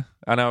to get there.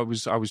 And I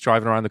was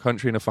driving around the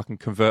country in a fucking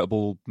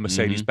convertible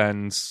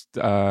Mercedes-Benz,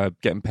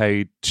 getting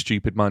paid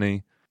stupid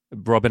money,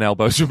 rubbing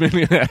elbows with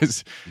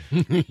millionaires.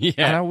 And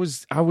I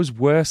was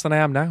worse than I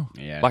am now.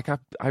 Yeah. Like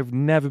I've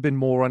never been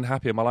more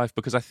unhappy in my life,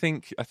 because I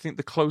think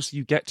the closer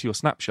you get to your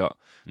snapshot,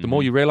 the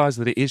more you realize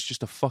that it is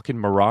just a fucking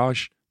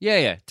mirage.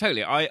 Yeah,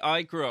 totally.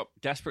 I grew up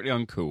desperately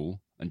uncool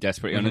and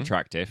desperately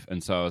unattractive,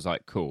 and so I was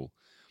like, cool.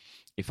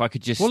 If I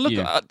could just... Well,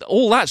 look,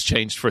 all that's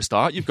changed for a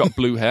start. You've got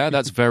blue hair.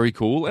 That's very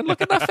cool. And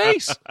look at that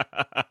face.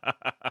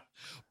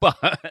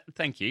 But,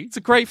 thank you. It's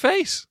a great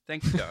face.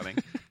 Thank you, darling.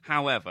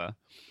 However,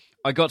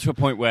 I got to a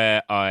point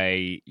where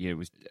I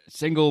was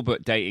single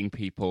but dating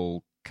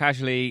people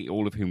casually,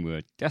 all of whom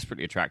were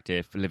desperately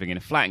attractive, living in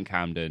a flat in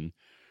Camden,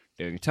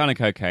 doing a ton of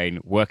cocaine,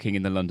 working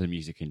in the London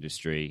music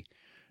industry,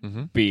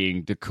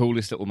 being the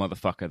coolest little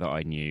motherfucker that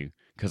I knew.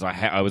 Because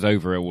I was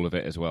over all of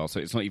it as well. So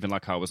it's not even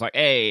like I was like,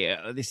 hey,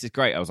 this is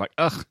great. I was like,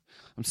 ugh,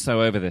 I'm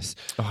so over this.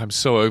 Oh, I'm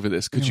so over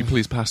this. Could you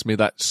please pass me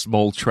that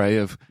small tray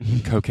of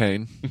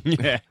cocaine?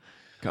 Yeah.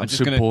 I'm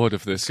so bored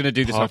of this do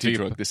this party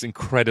drug, this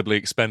incredibly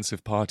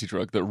expensive party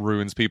drug that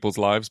ruins people's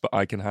lives, but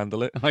I can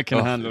handle it. I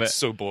can handle it. It's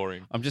so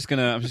boring. I'm just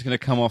gonna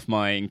come off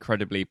my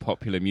incredibly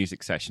popular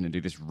music session and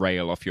do this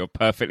rail off your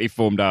perfectly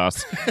formed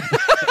ass.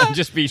 And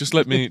just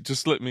let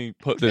me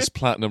put this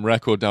platinum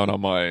record down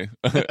on my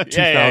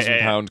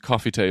 £2,000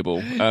 coffee table,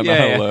 and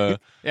I'll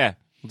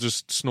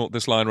just snort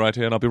this line right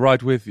here, and I'll be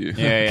right with you.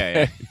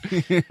 Yeah.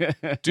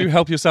 Do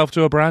help yourself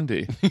to a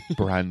brandy.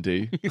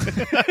 Brandy.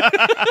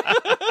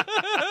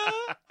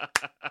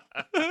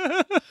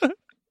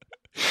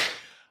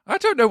 I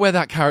don't know where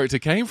that character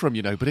came from,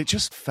 but it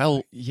just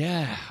felt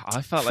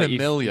I felt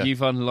familiar. Like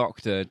you've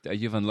unlocked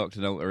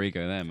an alter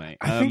ego there, mate.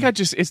 I think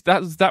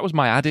that was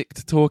my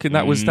addict talking.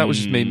 That was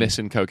just me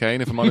missing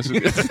cocaine, if I'm honest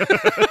with you.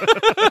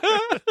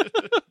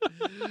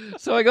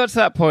 So I got to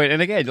that point, and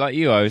again, like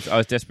you, I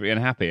was desperately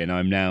unhappy, and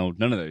I'm now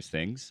none of those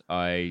things.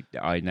 I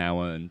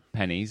now earn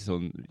pennies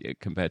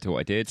compared to what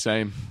I did.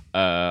 Same.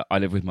 I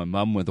live with my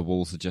mum, where the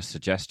walls are just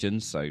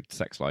suggestions, so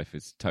sex life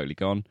is totally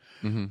gone.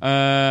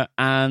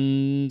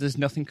 And there's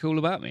nothing cool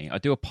about me. I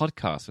do a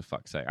podcast, for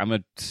fuck's sake. I'm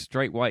a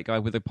straight white guy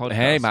with a podcast.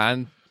 Hey,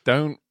 man.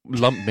 Don't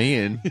lump me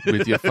in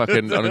with your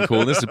fucking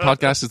uncoolness. The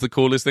podcast is the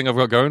coolest thing I've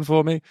got going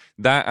for me.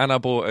 That, and I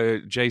bought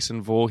a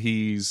Jason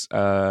Voorhees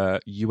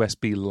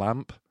USB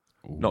lamp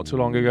not too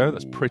long ago.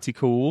 That's pretty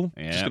cool.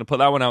 Yeah. Just going to put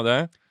that one out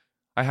there.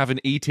 I have an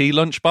ET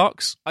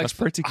lunchbox. That's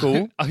pretty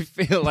cool. I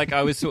feel like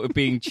I was sort of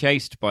being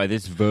chased by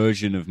this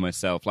version of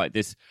myself, like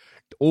this.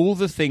 All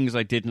the things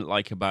I didn't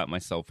like about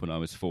myself when I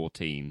was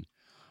 14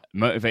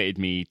 motivated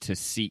me to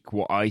seek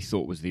what I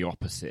thought was the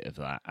opposite of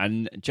that.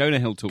 And Jonah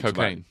Hill talks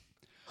cocaine.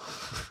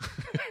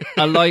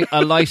 About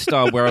a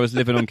lifestyle where I was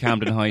living on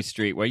Camden High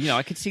Street, where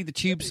I could see the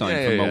tube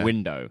sign from my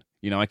window.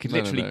 I could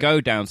literally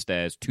go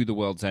downstairs to the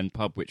World's End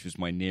pub, which was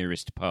my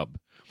nearest pub.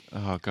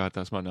 Oh God,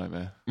 that's my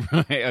nightmare.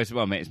 Right,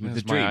 well, mate, it's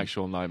the dream. My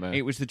actual nightmare.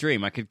 It was the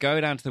dream. I could go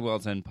down to the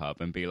World's End pub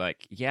and be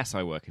like, yes,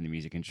 I work in the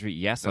music industry.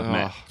 Yes, I've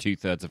met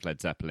 2/3 of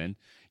Led Zeppelin.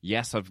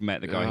 Yes, I've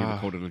met the guy who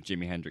recorded of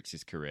Jimi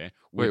Hendrix's career.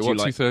 Wait, what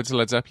 2/3 of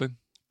Led Zeppelin?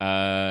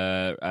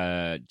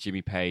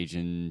 Jimmy Page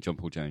and John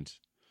Paul Jones.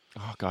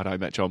 Oh God, I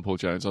met John Paul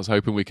Jones. I was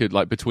hoping we could,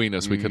 between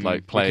us, we could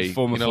play,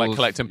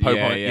 collecting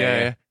Pokemon.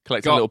 Yeah.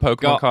 Collecting little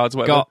Pokemon cards,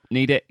 whatever.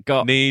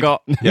 Got.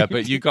 Yeah,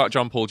 but you got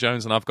John Paul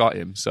Jones and I've got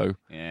him, so.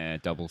 Yeah,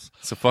 doubles.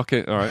 So fuck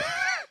it, all right.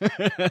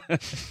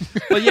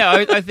 But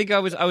yeah, I think I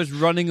was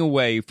running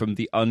away from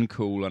the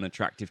uncool,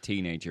 unattractive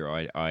teenager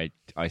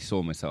I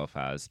saw myself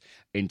as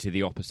into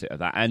the opposite of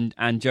that.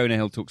 And Jonah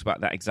Hill talks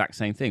about that exact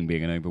same thing,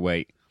 being an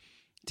overweight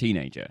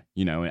teenager,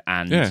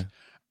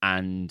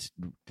 and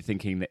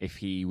thinking that if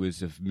he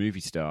was a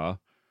movie star,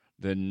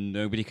 then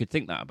nobody could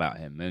think that about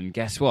him. And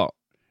guess what?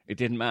 It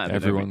didn't matter.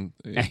 Everyone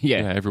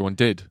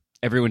did.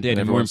 Everyone did. And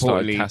everyone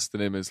started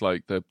casting him as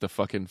like the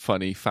fucking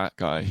funny fat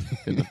guy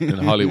in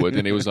Hollywood,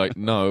 and he was like,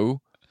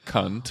 "No,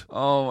 cunt."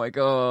 Oh my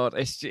God!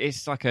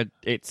 It's like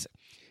it's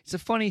a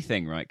funny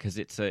thing, right? Because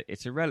it's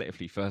a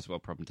relatively first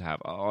world problem to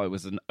have. Oh, I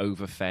was an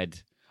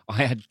overfed.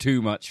 I had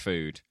too much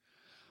food.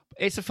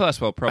 It's a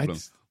first world problem.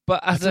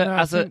 But as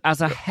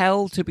a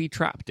hell to be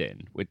trapped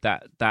in with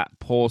that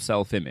poor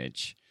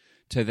self-image,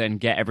 to then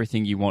get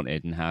everything you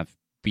wanted and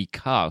be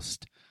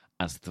cast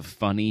as the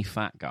funny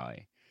fat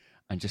guy,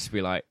 and just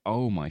be like,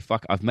 oh my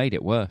fuck, I've made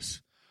it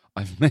worse.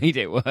 I've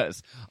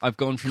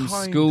gone from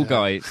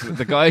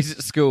the guys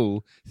at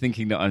school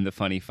thinking that I'm the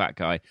funny fat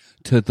guy,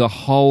 to the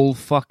whole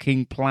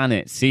fucking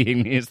planet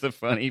seeing me as the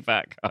funny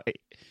fat guy.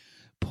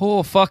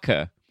 Poor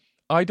fucker.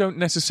 I don't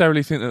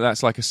necessarily think that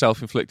that's like a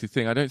self-inflicted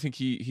thing. I don't think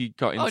he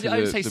got into I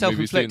didn't say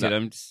self-inflicted.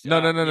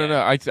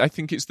 No. I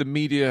think it's the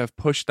media have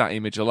pushed that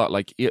image a lot.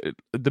 Like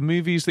the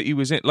movies that he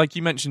was in, like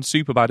you mentioned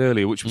Superbad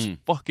earlier, which was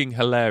fucking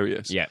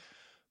hilarious. Yeah.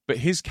 But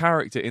his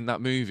character in that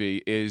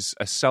movie is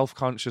a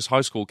self-conscious high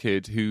school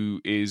kid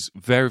who is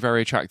very,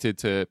 very attracted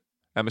to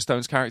Emma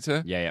Stone's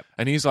character. Yeah.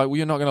 And he's like, well,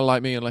 you're not going to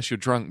like me unless you're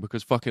drunk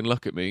because fucking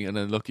look at me and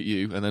then look at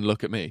you and then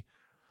look at me.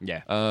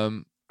 Yeah.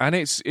 And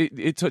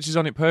it touches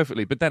on it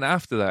perfectly. But then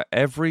after that,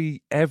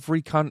 every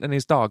cunt and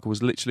his dog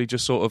was literally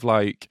just sort of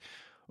like,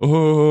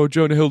 oh,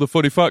 Jonah Hill, the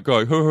funny fat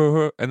guy.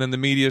 And then the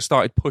media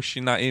started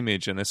pushing that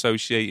image and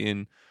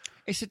associating.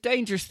 It's a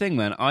dangerous thing,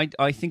 man.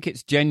 I think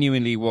it's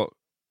genuinely what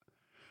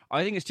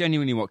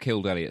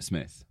killed Elliott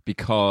Smith,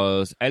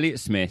 because Elliott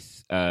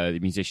Smith, the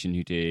musician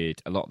who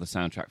did a lot of the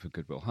soundtrack for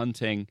Good Will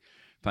Hunting,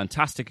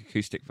 fantastic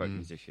acoustic folk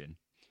musician,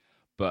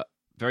 but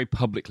very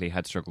publicly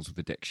had struggles with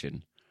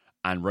addiction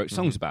and wrote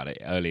songs about it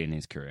early in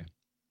his career.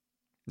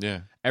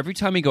 Yeah. Every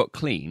time he got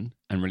clean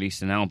and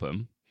released an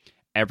album,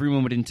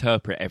 everyone would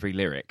interpret every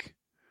lyric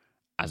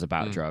as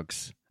about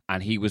drugs,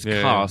 and he was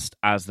cast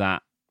as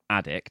that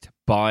addict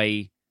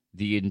by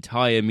the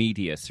entire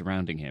media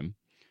surrounding him,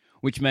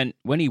 which meant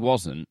when he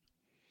wasn't,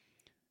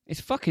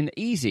 it's fucking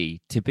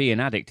easy to be an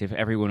addict if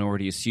everyone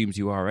already assumes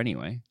you are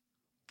anyway.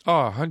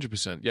 Oh,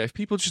 100%. Yeah, if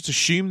people just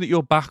assume that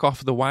you're back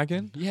off the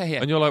wagon,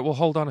 and you're like, well,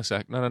 hold on a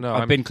sec. No.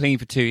 I've been clean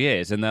for 2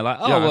 years. And they're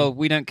like,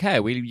 we don't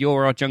care.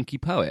 You're our junkie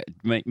poet.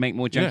 Make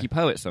more junkie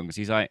poet songs.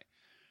 He's like,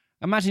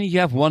 imagine you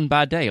have one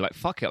bad day. Like,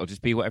 fuck it, I'll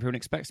just be what everyone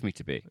expects me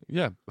to be.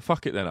 Yeah,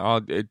 fuck it then.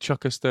 I'll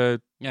chuck us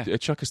the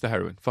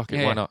heroin. Fuck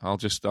it, why not? I'll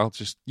just.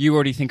 You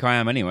already think I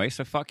am anyway,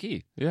 so fuck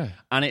you. Yeah.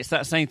 And it's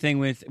that same thing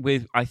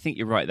with I think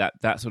you're right,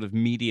 that sort of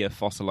media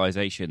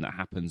fossilization that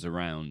happens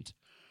around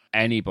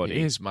anybody.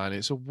 It is, man.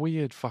 It's a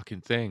weird fucking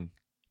thing.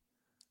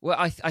 Well,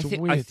 I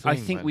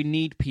think we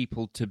need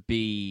people to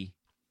be.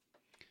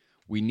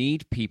 We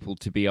need people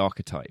to be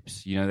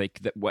archetypes. You know,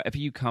 whatever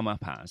you come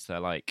up as, they're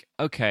like,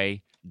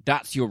 okay,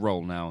 that's your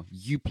role now.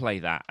 You play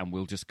that, and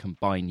we'll just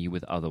combine you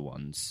with other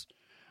ones.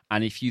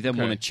 And if you then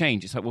want to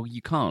change, it's like, well,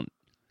 you can't,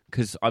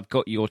 because I've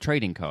got your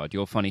trading card,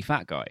 your funny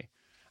fat guy.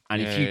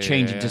 And if you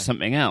change into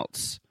something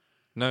else,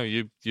 no,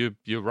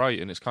 you're right,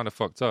 and it's kind of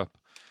fucked up.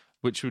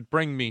 Which would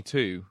bring me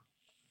to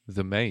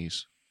the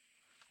maze,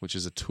 which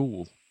is a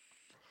tool.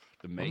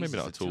 The maze, maybe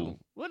not a tool.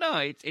 Well,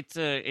 no,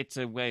 it's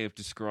a way of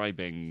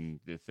describing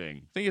the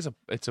thing. I think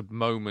it's a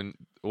moment,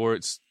 or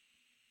it's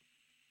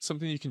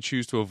something you can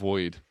choose to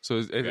avoid.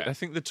 So I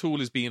think the tool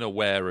is being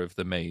aware of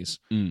the maze.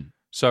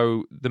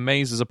 So the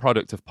maze is a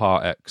product of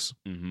Part X.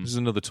 This is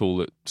another tool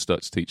that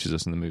Stutz teaches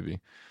us in the movie.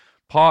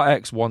 Part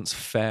X wants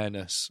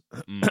fairness.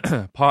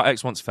 Part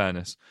X wants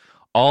fairness.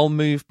 I'll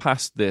move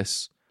past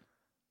this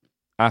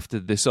after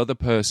this other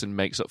person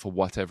makes up for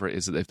whatever it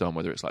is that they've done,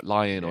 whether it's like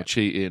lying or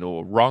cheating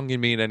or wronging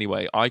me in any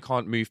way. I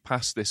can't move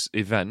past this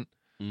event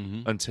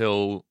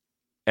until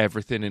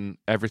everything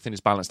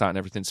is balanced out and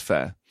everything's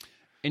fair.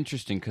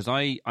 Interesting, because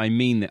I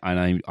mean that,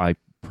 and I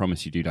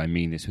promise you, dude, I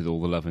mean this with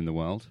all the love in the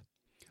world.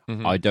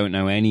 I don't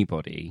know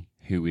anybody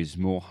who is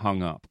more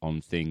hung up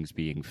on things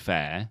being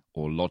fair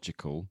or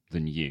logical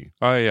than you.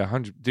 Oh yeah,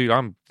 100,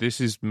 dude.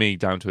 This is me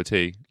down to a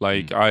T.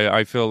 Like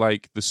I feel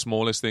like the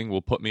smallest thing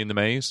will put me in the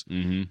maze,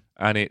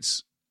 and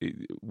it's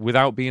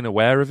without being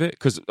aware of it.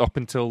 Because up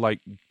until like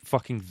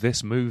fucking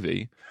this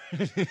movie,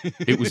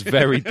 it was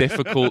very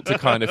difficult to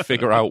kind of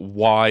figure out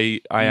why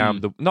I am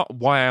not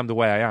why I am the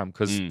way I am.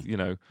 Because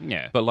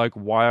but like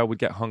why I would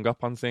get hung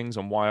up on things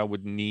and why I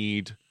would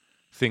need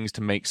things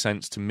to make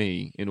sense to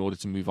me in order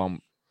to move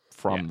on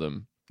from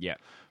them. Yeah.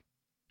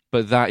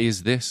 But that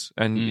is this,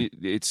 and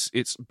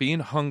it's being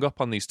hung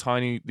up on these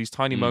tiny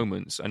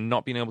moments and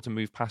not being able to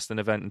move past an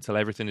event until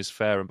everything is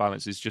fair and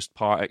balanced is just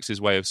Part X's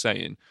way of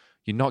saying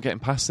you're not getting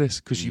past this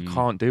because you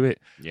can't do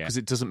it because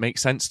it doesn't make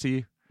sense to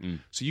you.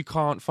 So you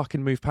can't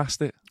fucking move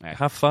past it.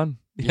 Have fun.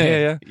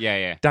 Yeah.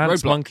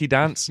 Dance, Roadblock. monkey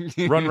dance.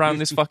 Run around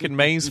this fucking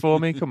maze for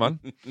me. Come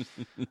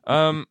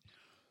on.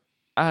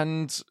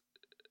 And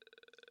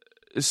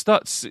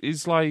Stutz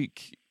is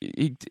like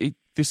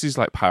this is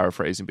like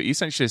paraphrasing, but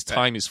essentially his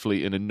time is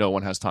fleeting and no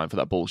one has time for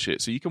that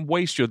bullshit. So you can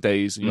waste your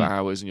days and your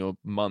hours and your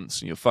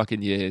months and your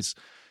fucking years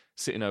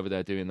sitting over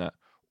there doing that.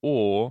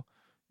 Or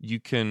you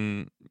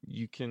can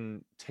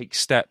take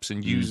steps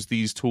and use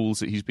these tools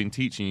that he's been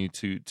teaching you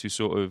to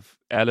sort of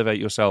elevate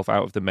yourself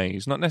out of the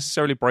maze. Not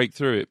necessarily break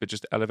through it, but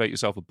just elevate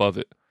yourself above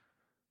it.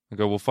 And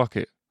go, well, fuck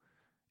it.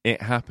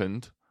 It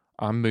happened.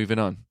 I'm moving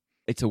on.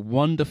 It's a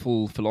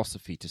wonderful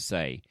philosophy to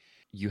say.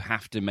 You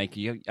have to make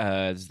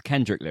there's the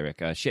Kendrick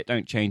lyric, shit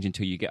don't change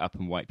until you get up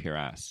and wipe your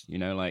ass. You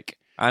know, like...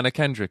 Anna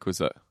Kendrick, was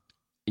that?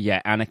 Yeah,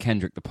 Anna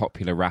Kendrick, the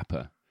popular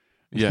rapper.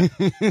 Yeah.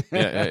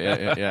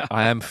 Yeah.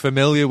 I am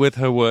familiar with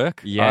her work.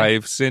 Yeah.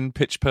 I've seen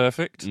Pitch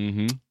Perfect.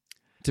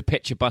 To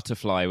Pitch a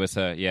Butterfly was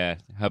her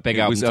big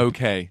album. It was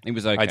okay. It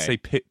was okay. I'd say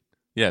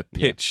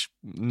Pitch,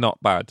 not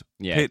bad.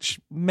 Yeah. Pitch,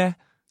 meh.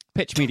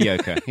 Pitch,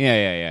 mediocre.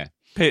 Yeah.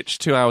 Pitch,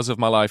 2 hours of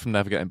my life I'm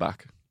never getting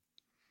back.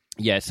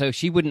 Yeah, so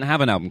she wouldn't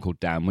have an album called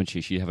Damn, would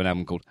she? She'd have an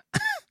album called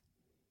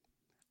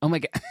Oh my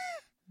God.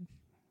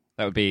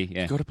 That would be,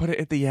 yeah. You've got to put it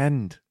at the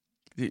end.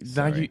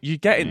 Now you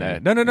get in there.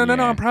 No,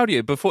 I'm proud of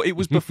you. It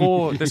was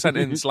before the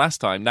sentence last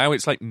time. Now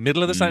it's like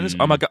middle of the sentence.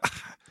 Oh my God.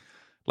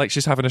 Like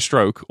she's having a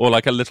stroke or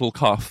like a little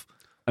cough.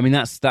 I mean,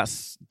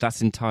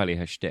 that's entirely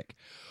her shtick.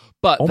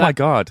 But my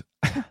God.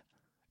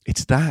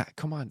 It's that.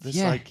 Come on. There's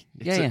yeah, like,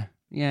 it's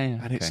yeah.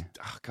 And Okay. it's,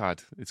 oh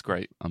God, it's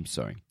great. I'm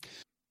sorry.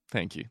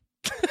 Thank you.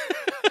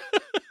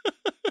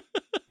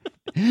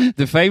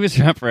 The famous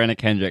rapper Anna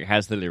Kendrick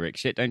has the lyric,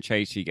 "Shit don't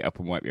change till you get up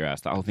and wipe your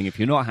ass." That whole thing. If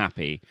you're not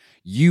happy,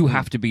 you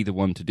have to be the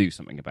one to do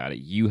something about it.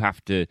 You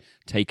have to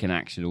take an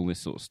action, all this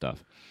sort of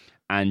stuff.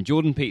 And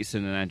Jordan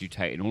Peterson and Andrew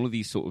Tate and all of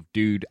these sort of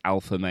dude,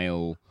 alpha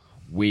male,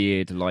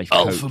 weird life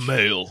coach.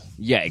 male.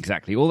 Yeah,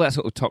 exactly. All that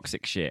sort of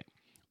toxic shit.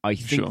 I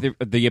think Sure.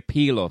 the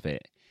appeal of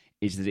it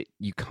is that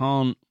you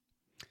can't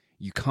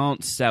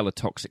sell a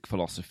toxic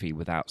philosophy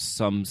without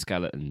some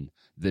skeleton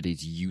that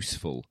is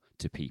useful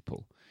to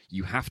people.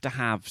 You have to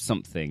have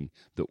something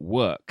that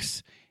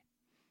works.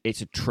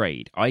 It's a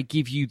trade. I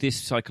give you this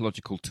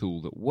psychological tool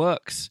that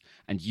works,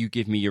 and you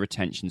give me your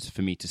attentions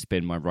for me to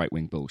spin my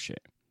right-wing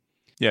bullshit.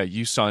 Yeah,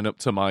 you sign up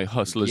to my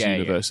Hustlers Yeah, yeah.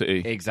 University,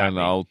 Exactly. and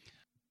I'll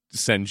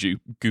send you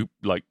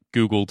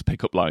Googled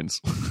pickup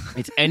lines.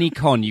 It's any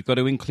con. You've got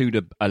to include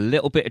a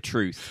little bit of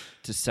truth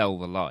to sell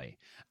the lie.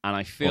 And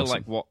I feel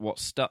Awesome. like what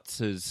Stutz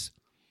has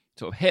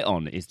sort of hit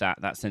on is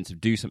that sense of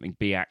do something,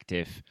 be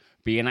active,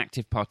 be an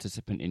active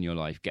participant in your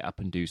life, get up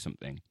and do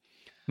something.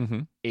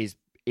 Mm-hmm. Is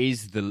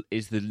the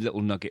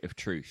little nugget of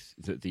truth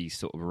that these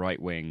sort of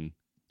right wing.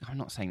 I'm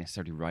not saying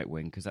necessarily right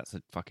wing because that's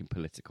a fucking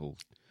political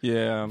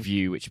Yeah.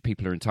 view which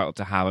people are entitled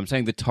to have. I'm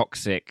saying the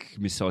toxic,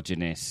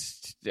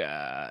 misogynist,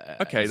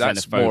 Okay,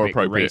 that's more xenophobic,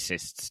 appropriate.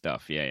 racist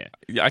stuff. Yeah.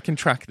 Yeah, I can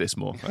track this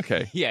more.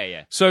 Okay.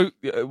 Yeah. So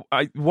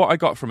what I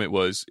got from it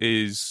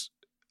is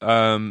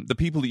the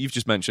people that you've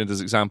just mentioned as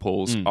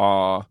examples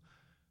are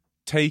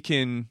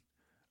taking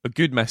a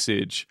good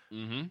message,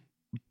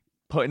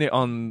 putting it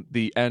on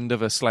the end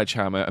of a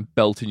sledgehammer and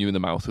belting you in the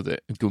mouth with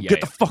it and going,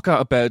 get the fuck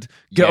out of bed,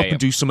 get up and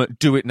do something,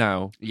 do it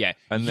now. Yeah,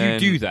 And you then-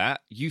 do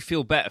that, you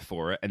feel better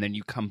for it, and then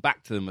you come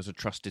back to them as a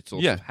trusted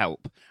source Yeah. of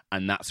help,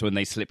 and that's when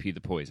they slip you the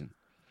poison.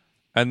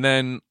 And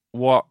then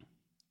what?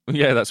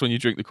 Yeah, that's when you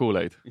drink the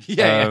Kool-Aid.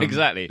 Yeah,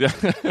 exactly.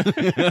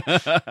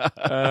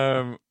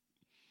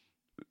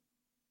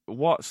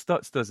 What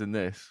Stutz does in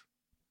this,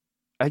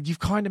 you've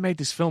kind of made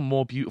this film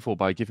more beautiful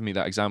by giving me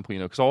that example,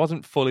 because I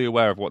wasn't fully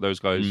aware of what those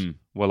guys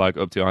were like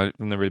up to. I've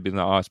never really been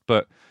that arsed,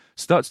 but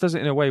Stutz does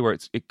it in a way where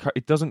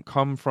it doesn't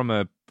come from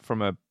a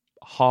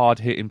hard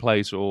hitting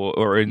place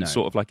or in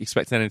sort of like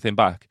expecting anything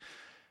back.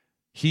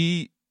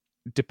 He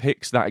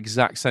depicts that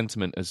exact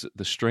sentiment as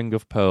the string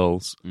of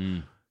pearls.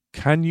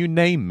 Can you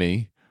name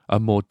me a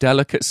more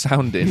delicate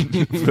sounding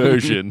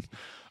version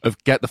of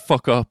get the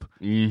fuck up,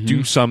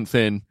 do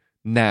something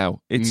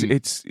now? It's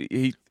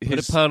Put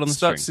a pearl on the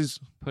string.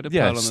 Put a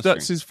pearl on the string.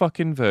 Stutz's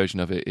fucking version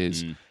of it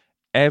is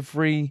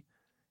everything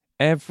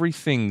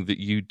that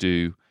you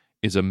do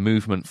is a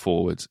movement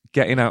forwards.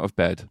 Getting out of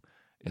bed,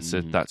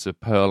 that's a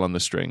pearl on the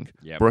string.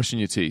 Yep. Brushing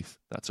your teeth,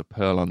 that's a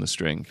pearl on the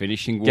string.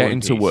 Finishing War Getting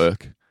and to Peace.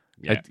 work,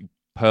 Yeah.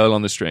 a pearl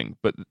on the string.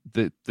 But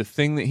the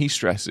thing that he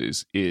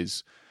stresses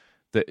is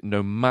that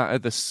no matter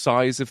the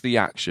size of the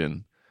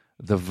action,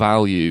 the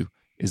value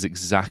is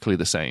exactly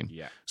the same.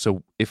 Yeah.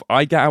 So if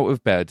I get out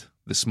of bed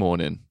this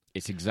morning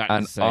It's exactly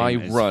and the same. I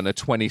as- run a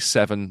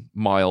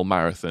 27-mile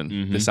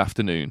marathon this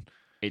afternoon,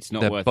 It's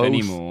not they're worth both-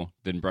 any more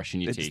than brushing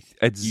your teeth.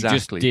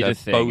 exactly, You they're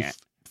just did a thing. both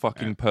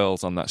fucking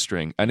pearls on that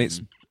string, and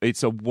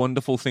it's a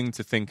wonderful thing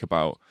to think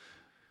about,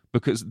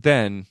 because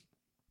then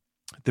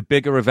the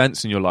bigger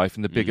events in your life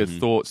and the bigger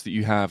thoughts that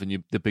you have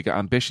and the bigger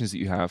ambitions that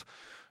you have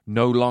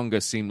no longer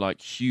seem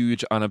like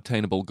huge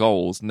unobtainable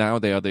goals. Now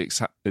they are the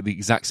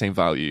exact same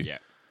value Yeah.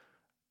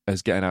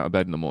 as getting out of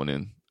bed in the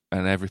morning,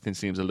 and everything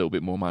seems a little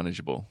bit more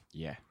manageable.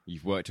 Yeah.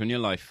 You've worked on your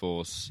life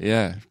force.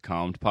 Yeah. You've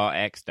calmed part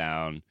X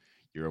down.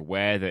 You're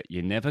aware that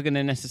you're never going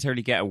to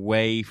necessarily get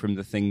away from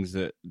the things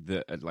that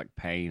are like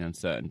pain,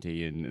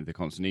 uncertainty, and the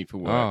constant need for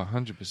work. Oh,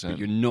 But 100%.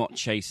 you're not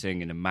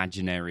chasing an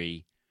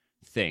imaginary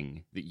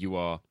thing that you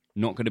are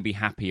not going to be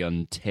happy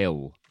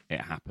until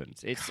it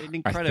happens. It's an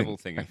incredible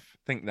thing. I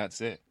think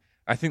that's it.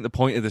 I think the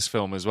point of this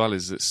film as well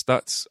is that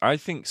Stutz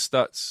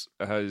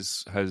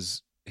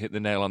has hit the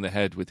nail on the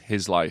head with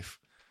his life.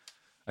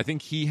 I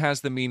think he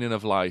has the meaning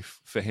of life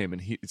for him,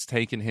 and it's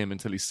taken him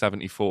until he's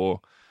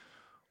 74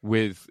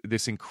 with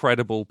this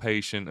incredible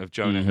patient of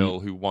Jonah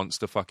Hill who wants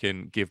to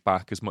fucking give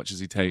back as much as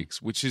he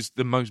takes, which is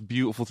the most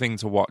beautiful thing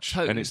to watch.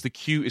 Totally. And it's the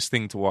cutest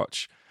thing to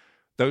watch.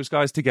 Those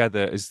guys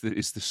together is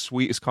the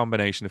sweetest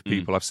combination of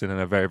people I've seen in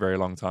a very, very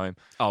long time.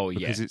 Oh, yeah.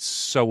 Because it's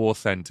so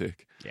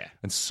authentic. Yeah.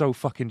 And so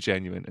fucking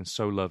genuine and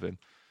so loving.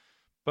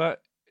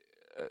 But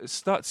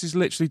Stutz is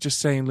literally just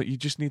saying that you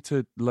just need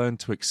to learn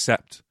to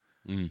accept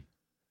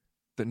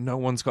that no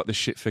one's got this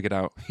shit figured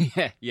out.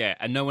 Yeah,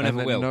 and no one ever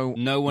And will. that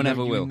No one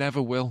ever you will.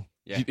 never will.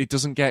 Yeah. It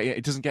doesn't get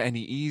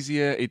any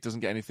easier. It doesn't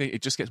get anything.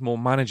 It just gets more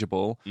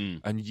manageable.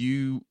 And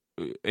you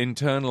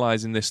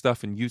internalizing this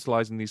stuff and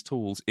utilizing these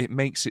tools, it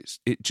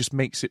just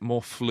makes it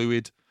more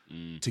fluid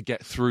to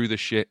get through the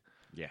shit.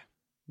 Yeah.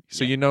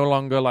 So you're no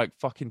longer like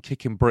fucking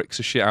kicking bricks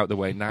of shit out the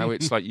way. Now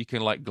it's like you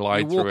can like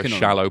glide You're through a walking on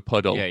shallow it.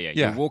 puddle. Yeah.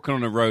 You're walking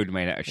on a road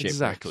made out of shit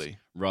Exactly. bricks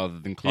rather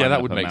than climbing Yeah, that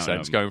up would a make mountain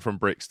sense. of- Going from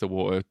bricks to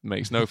water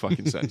makes no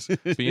fucking sense.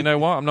 But you know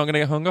what? I'm not going to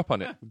get hung up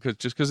on it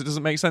because it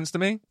doesn't make sense to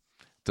me.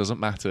 Doesn't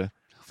matter.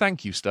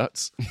 Thank you,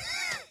 Stutz.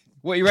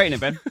 What are you rating it,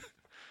 Ben?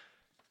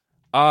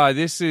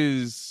 This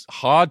is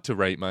hard to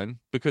rate, man,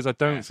 because I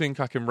don't think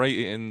I can rate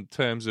it in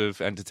terms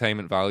of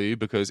entertainment value,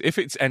 because if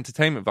it's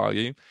entertainment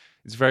value,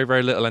 it's very,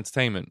 very little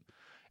entertainment.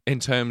 In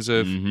terms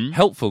of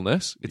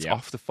helpfulness, it's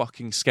off the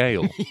fucking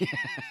scale.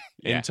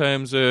 In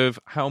terms of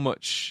how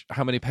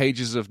many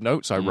pages of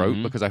notes I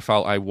wrote because I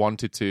felt I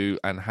wanted to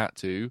and had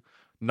to,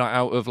 not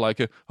out of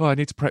like I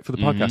need to prep for the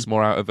podcast,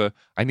 more out of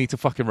I need to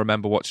fucking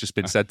remember what's just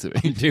been said to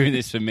me. You're doing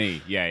this for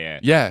me. Yeah.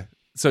 Yeah.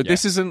 So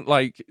this isn't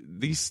like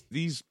these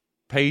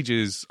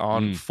pages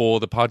aren't for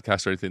the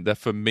podcast or anything. They're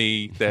for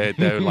me.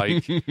 They're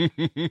like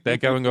they're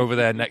going over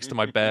there next to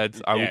my bed.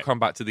 I will come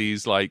back to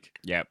these like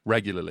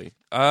regularly.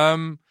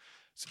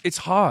 It's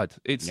hard.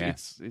 It's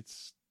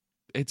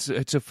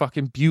a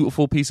fucking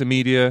beautiful piece of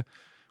media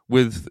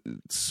with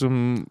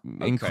some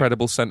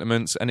incredible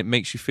sentiments, and it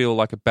makes you feel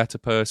like a better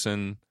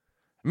person.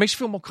 It makes you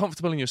feel more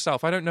comfortable in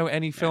yourself. I don't know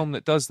any film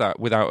that does that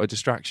without a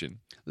distraction.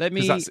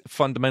 Because that's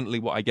fundamentally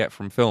what I get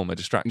from film, a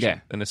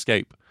distraction, an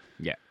escape.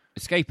 Yeah.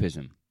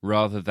 Escapism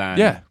rather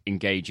than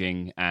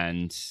engaging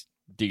and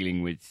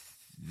dealing with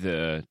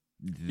the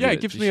it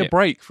gives me a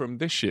break from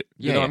this shit.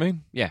 You know what I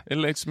mean? Yeah. It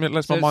lets my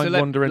mind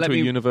wander into a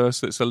universe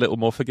that's a little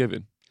more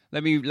forgiving.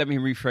 Let me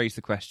rephrase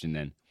the question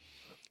then.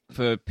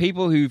 For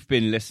people who've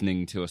been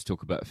listening to us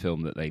talk about a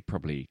film that they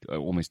probably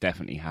almost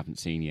definitely haven't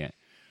seen yet.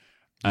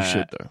 You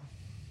should, though.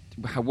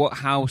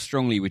 How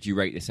strongly would you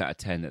rate this out of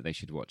 10 that they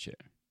should watch it?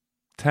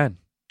 10.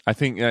 I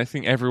think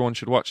everyone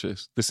should watch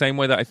this. The same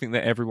way that I think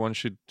that everyone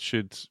should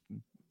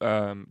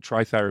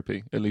try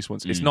therapy at least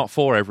once. It's not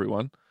for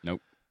everyone.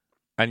 Nope.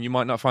 And you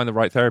might not find the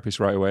right therapist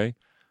right away,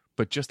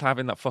 but just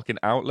having that fucking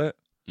outlet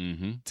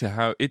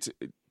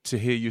to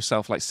hear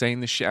yourself like saying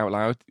this shit out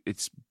loud,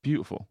 it's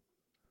beautiful.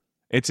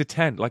 It's a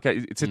 10. Like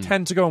it's a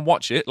 10 to go and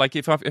watch it. Like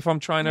if I'm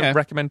trying to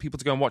recommend people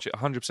to go and watch it,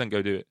 100%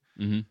 go do it.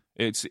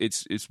 It's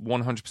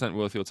 100%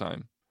 worth your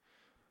time.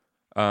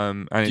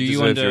 And it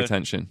deserves your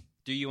attention.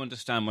 Do you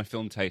understand my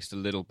film taste a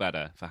little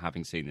better for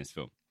having seen this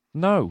film?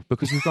 No,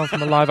 because we've gone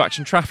from a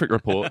live-action traffic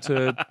report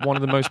to one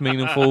of the most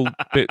meaningful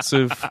bits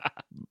of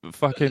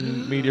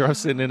fucking media I've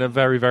seen in a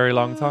very, very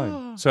long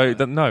time. So,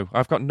 no,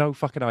 I've got no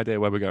fucking idea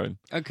where we're going.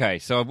 Okay,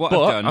 so I've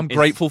done I'm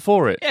grateful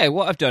for it. Yeah,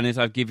 what I've done is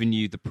I've given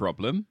you the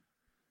problem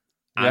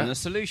and the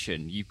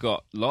solution. You've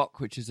got Locke,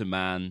 which is a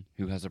man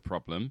who has a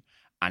problem,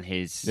 and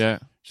his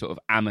sort of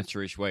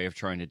amateurish way of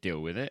trying to deal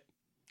with it.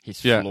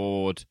 His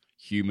flawed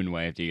human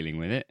way of dealing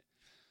with it.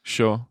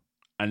 Sure.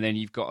 And then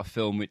you've got a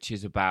film which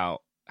is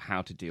about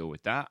how to deal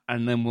with that,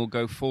 and then we'll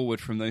go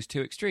forward from those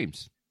two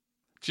extremes.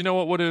 Do you know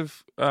what would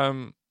have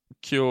not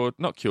cured,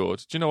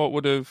 do you know what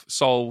would have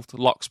solved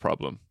Locke's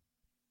problem?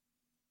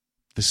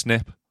 The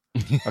snip.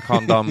 A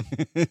condom.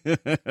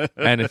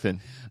 Anything.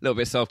 A little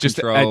bit of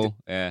self-control.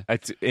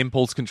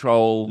 Impulse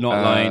control.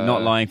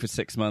 Not lying for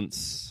 6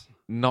 months.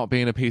 Not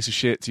being a piece of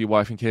shit to your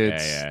wife and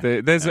kids.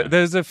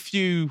 There's a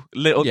few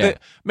little.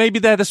 Maybe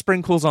they're the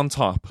sprinkles on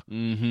top,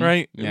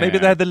 right? Maybe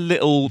they're the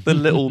little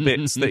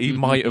bits that he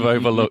might have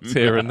overlooked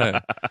here and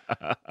there.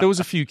 There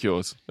was a few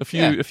cures, a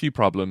few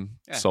problem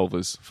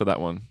solvers for that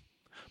one.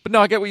 But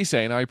no, I get what you're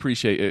saying. I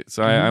appreciate it.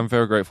 So I'm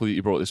very grateful that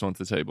you brought this one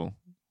to the table.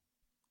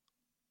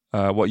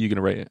 What are you going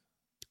to rate it?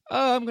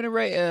 I'm going to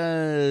rate.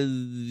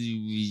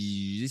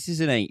 This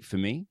is an 8 for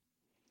me.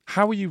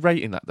 How are you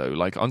rating that though?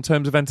 Like on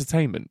terms of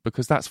entertainment,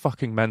 because that's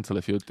fucking mental.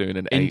 If you're doing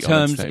an 8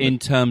 in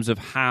terms of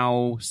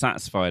how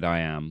satisfied I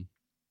am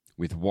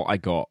with what I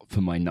got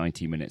for my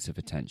 90 minutes of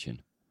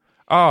attention.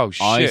 Oh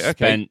shit! I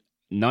spent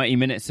 90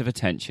 minutes of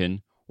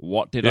attention.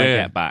 What did I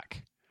get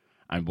back?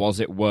 And was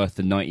it worth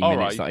the 90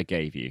 minutes that I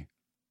gave you?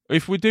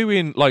 If we're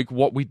doing like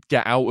what we'd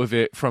get out of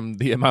it from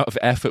the amount of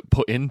effort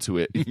put into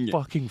it,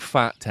 fucking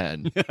fat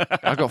 10.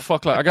 I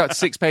got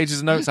 6 pages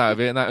of notes out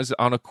of it, and that was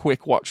on a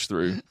quick watch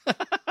through.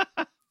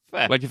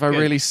 Like if I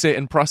really sit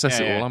and process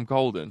it all, I'm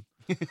golden.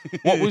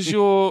 What was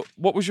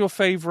your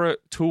favorite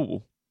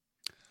tool?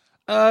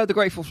 The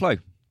Grateful Flow,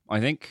 I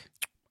think.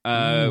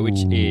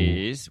 Which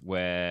is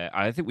where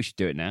I think we should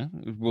do it now.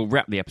 We'll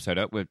wrap the episode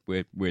up.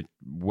 We're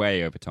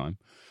way over time.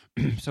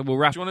 So we'll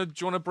wrap. Do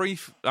you want a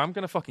brief? I'm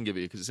going to fucking give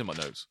it you because it's in my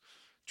notes.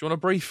 Do you want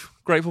a brief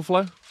Grateful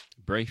Flow?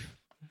 Brief.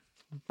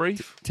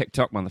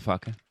 TikTok,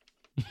 motherfucker.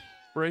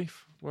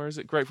 Brief. Where is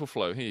it? Grateful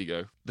Flow. Here you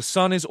go. The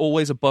sun is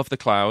always above the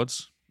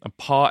clouds, and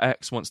Part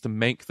X wants to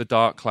make the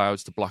dark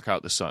clouds to block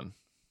out the sun.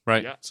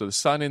 Right. Yeah. So the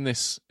sun in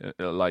this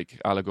like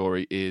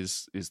allegory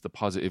is the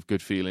positive,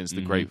 good feelings.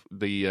 The great.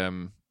 They're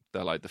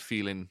like the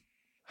feeling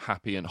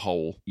happy and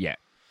whole. Yeah.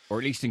 Or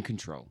at least in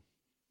control.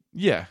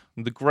 Yeah.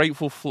 The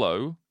Grateful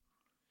Flow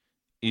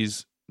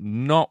is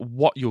not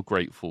what you're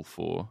grateful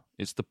for.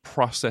 It's the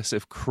process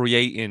of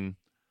creating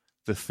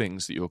the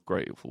things that you're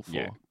grateful for.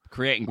 Yeah.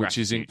 Creating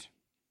gratitude.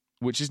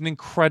 Which is an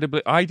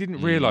incredibly... I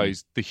didn't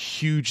realise the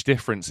huge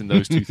difference in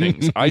those two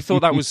things. I thought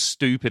that was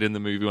stupid in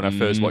the movie when I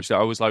first watched it.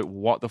 I was like,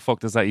 what the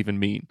fuck does that even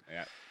mean?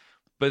 Yeah.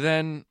 But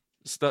then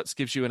Stutz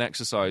gives you an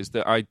exercise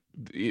that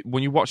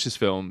when you watch this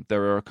film,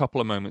 there are a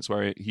couple of moments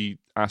where he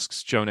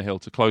asks Jonah Hill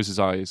to close his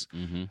eyes,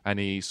 and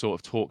he sort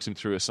of talks him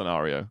through a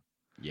scenario.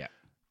 Yeah.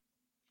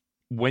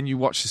 When you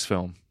watch this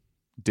film,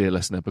 dear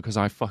listener, because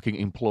I fucking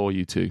implore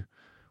you to,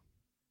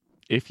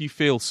 if you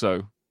feel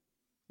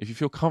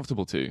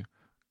comfortable to,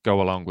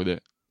 go along with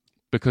it.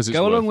 Because it's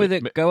Go along worth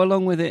with it. Go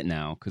along with it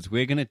now, because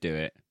we're going to do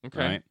it. Okay.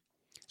 Right?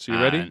 So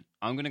you ready? And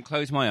I'm going to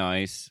close my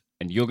eyes,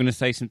 and you're going to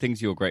say some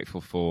things you're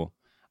grateful for,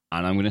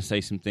 and I'm going to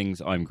say some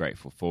things I'm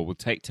grateful for. We'll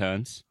take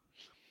turns.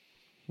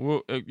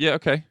 Well, yeah,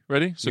 okay.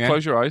 Ready? So Yeah.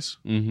 close your eyes.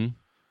 Mm-hmm.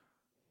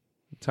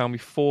 Tell me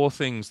 4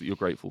 things that you're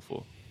grateful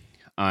for.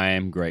 I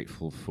am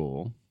grateful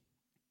for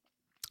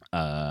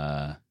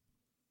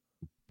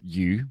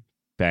you,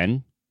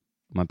 Ben,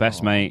 my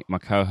best mate, my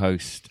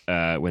co-host,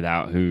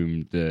 without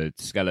whom the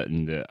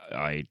skeleton that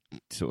I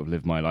sort of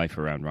live my life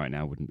around right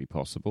now wouldn't be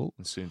possible.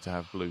 And soon to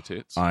have blue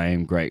tits. I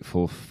am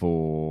grateful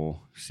for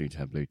soon to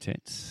have blue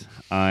tits.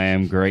 I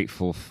am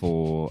grateful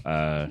for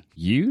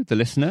you, the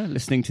listener,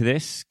 listening to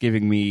this,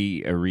 giving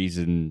me a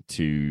reason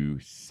to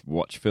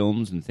watch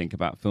films and think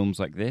about films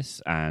like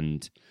this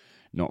and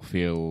not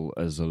feel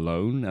as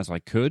alone as I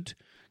could,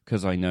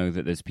 because I know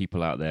that there's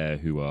people out there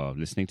who are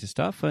listening to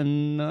stuff,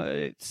 and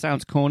it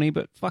sounds corny,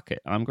 but fuck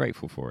it, I'm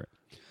grateful for it.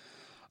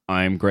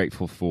 I'm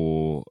grateful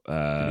for...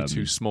 Give me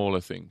 2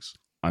 smaller things.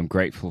 I'm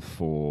grateful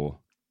for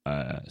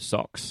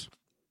socks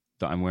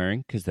that I'm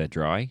wearing, because they're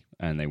dry,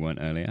 and they weren't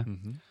earlier.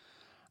 Mm-hmm.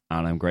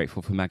 And I'm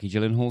grateful for Maggie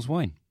Gyllenhaal's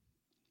wine.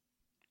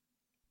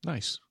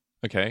 Nice.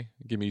 Okay,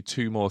 give me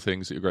 2 more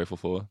things that you're grateful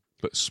for,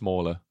 but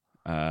smaller.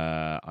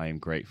 I am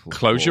grateful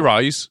Close for... your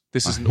eyes.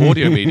 This is an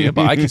audio medium,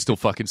 but I can still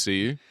fucking see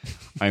you.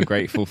 I'm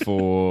grateful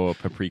for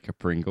paprika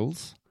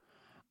Pringles.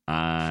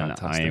 And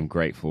Fantastic. I am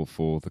grateful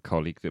for the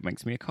colleague that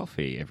makes me a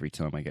coffee every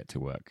time I get to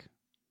work.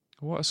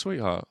 What a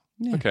sweetheart.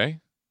 Yeah.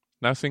 Okay.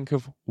 Now think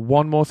of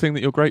 1 more thing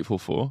that you're grateful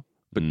for,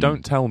 but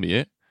don't tell me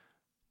it.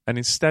 And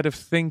instead of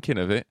thinking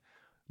of it,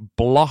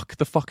 block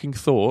the fucking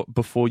thought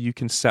before you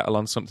can settle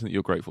on something that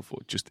you're grateful for.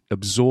 Just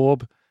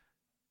absorb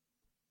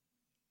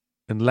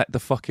and let the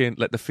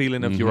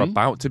feeling of you're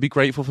about to be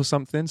grateful for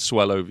something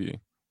swell over you.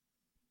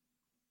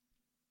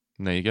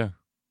 And there you go.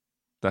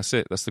 That's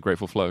it. That's the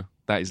grateful flow.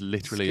 That is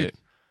literally it.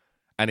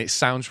 And it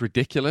sounds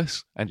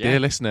ridiculous. And dear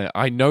listener,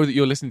 I know that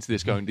you're listening to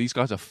this going, these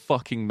guys are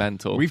fucking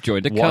mental. We've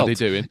joined a What cult. are they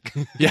doing?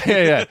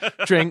 yeah.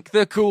 Drink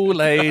the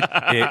Kool-Aid.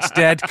 It's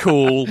dead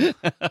cool. This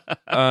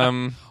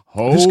guy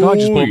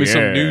just bought me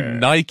some new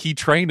Nike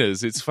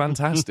trainers. It's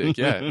fantastic.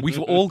 Yeah. We've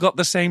all got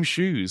the same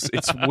shoes.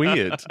 It's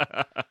weird.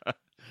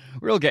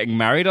 We're all getting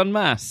married en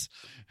masse.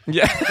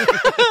 Yeah.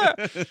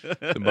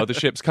 The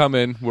mothership's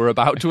coming. We're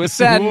about to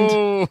ascend.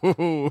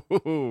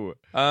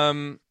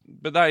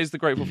 But that is the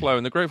grateful flow,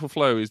 and the grateful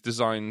flow is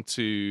designed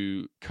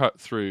to cut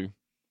through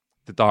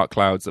the dark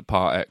clouds that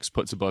Part X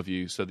puts above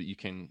you, so that you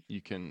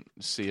can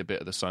see a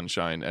bit of the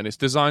sunshine. And it's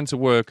designed to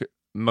work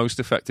most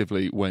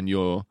effectively when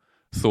your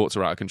thoughts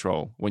are out of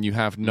control, when you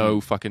have no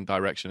fucking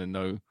direction and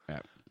no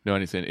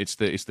anything. It's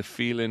the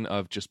feeling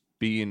of just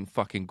being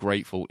fucking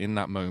grateful in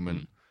that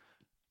moment.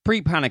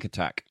 Pre-panic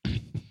attack.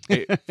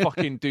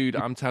 Fucking dude,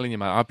 I'm telling you,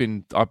 man,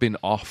 I've been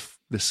off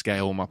the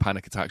scale on my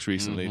panic attacks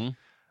recently,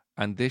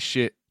 and this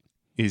shit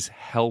is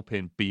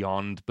helping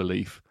beyond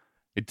belief.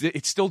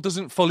 It still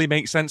doesn't fully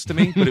make sense to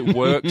me, but it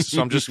works,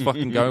 so I'm just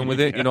fucking going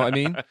with it. You know what I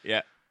mean?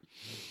 Yeah,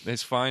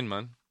 it's fine,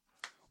 man.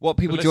 What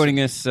people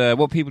joining us?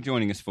 What people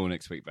joining us for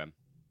next week, Ben?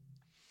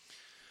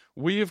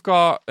 We have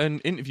got an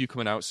interview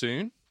coming out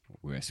soon.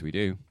 Yes, we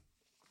do.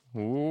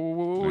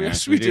 Ooh,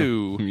 yes, we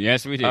do.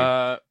 Yes, we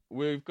do.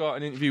 We've got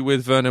an interview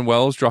with Vernon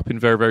Wells dropping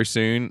very, very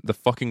soon. The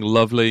fucking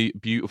lovely,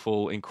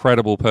 beautiful,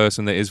 incredible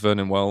person that is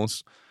Vernon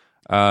Wells.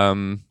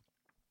 And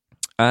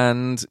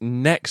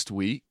next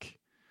week,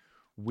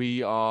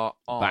 we are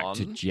on... Back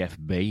to Jeff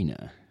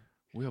Boehner.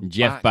 We are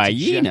Jeff back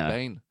to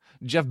Boehner.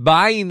 Jeff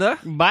Boehner.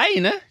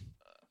 Boehner?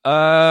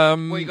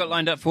 What you got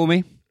lined up for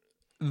me?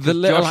 The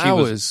Little Joshy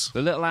Hours.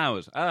 The Little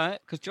Hours. All right,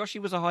 because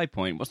Joshy was a high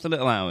point. What's the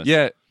Little Hours?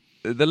 Yeah,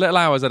 The Little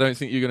Hours I don't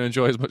think you're going to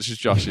enjoy as much as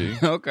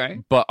Joshy.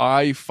 Okay. But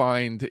I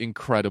find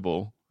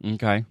incredible.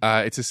 Okay.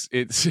 It's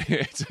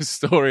a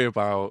story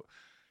about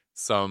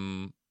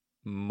some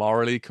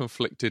morally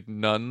conflicted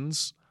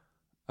nuns,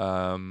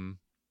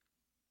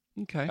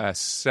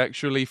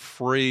 sexually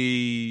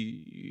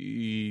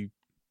free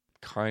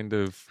kind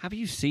of. Have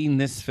you seen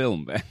this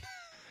film, Ben?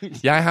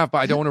 Yeah, I have, but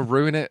I don't want to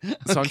ruin it.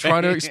 So I'm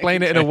trying to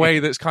explain it in a way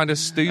that's kind of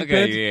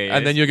stupid. Yeah,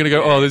 and then you're going to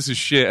go, oh, this is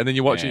shit. And then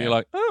you watch it and you're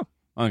like, oh.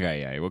 Okay,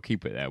 yeah, we'll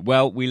keep it there.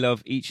 Well, we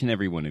love each and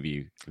every one of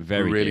you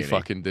very We really dearly.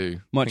 fucking do.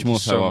 Much Thank more you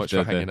so much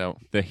after for hanging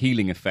out. the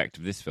healing effect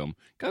of this film.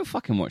 Go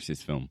fucking watch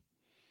this film.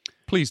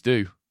 Please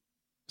do.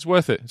 It's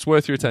worth it. It's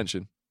worth your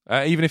attention.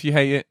 Even if you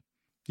hate it,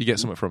 you get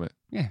something from it.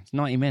 Yeah, it's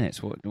 90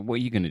 minutes. What are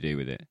you going to do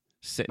with it?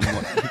 Sit and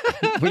watch.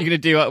 What are you going to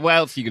do? What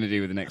else are you going to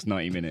do with the next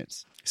 90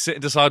 minutes? Sit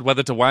and decide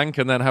whether to wank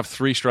and then have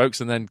 3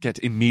 strokes and then get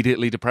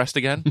immediately depressed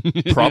again?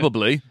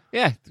 Probably.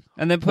 Yeah,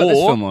 and then put this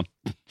film on.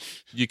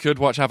 You could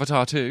watch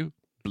Avatar 2,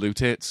 Blue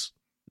Tits.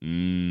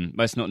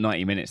 But it's not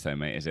 90 minutes though,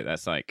 mate, is it?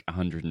 That's like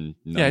 190.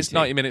 Yeah, it's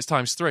 90 minutes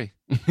times 3.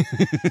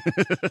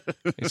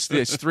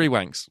 it's 3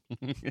 wanks.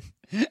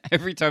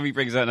 Every time he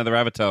brings out another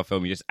Avatar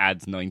film, he just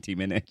adds 90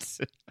 minutes.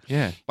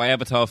 Yeah. By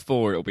Avatar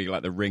 4, it'll be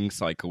like the Ring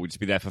cycle. We'll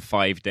just be there for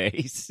 5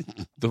 days.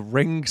 The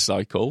Ring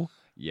cycle.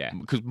 Yeah.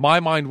 Because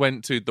my mind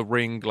went to The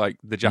Ring, like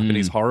the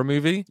Japanese horror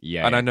movie.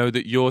 Yeah. And I know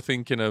that you're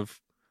thinking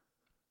of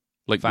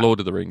like Lord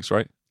of the Rings,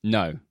 right?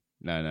 No.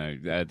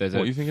 There's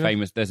What are you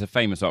thinking of? There's a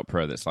famous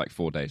opera that's like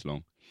 4 days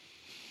long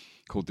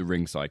called The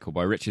Ring Cycle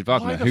by Richard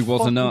Wagner, Why the who was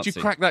fuck a Nazi. Would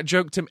you crack that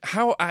joke to me?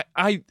 How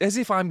I as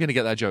if I'm going to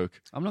get that joke.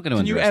 I'm not going to.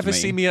 Can you ever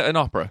see me at an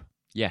opera?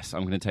 Yes,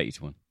 I'm going to take you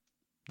to one.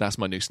 That's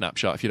my new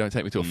snapshot. If you don't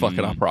take me to a fucking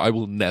opera, I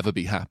will never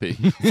be happy.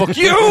 Fuck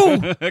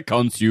you!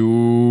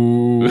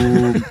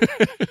 Consume.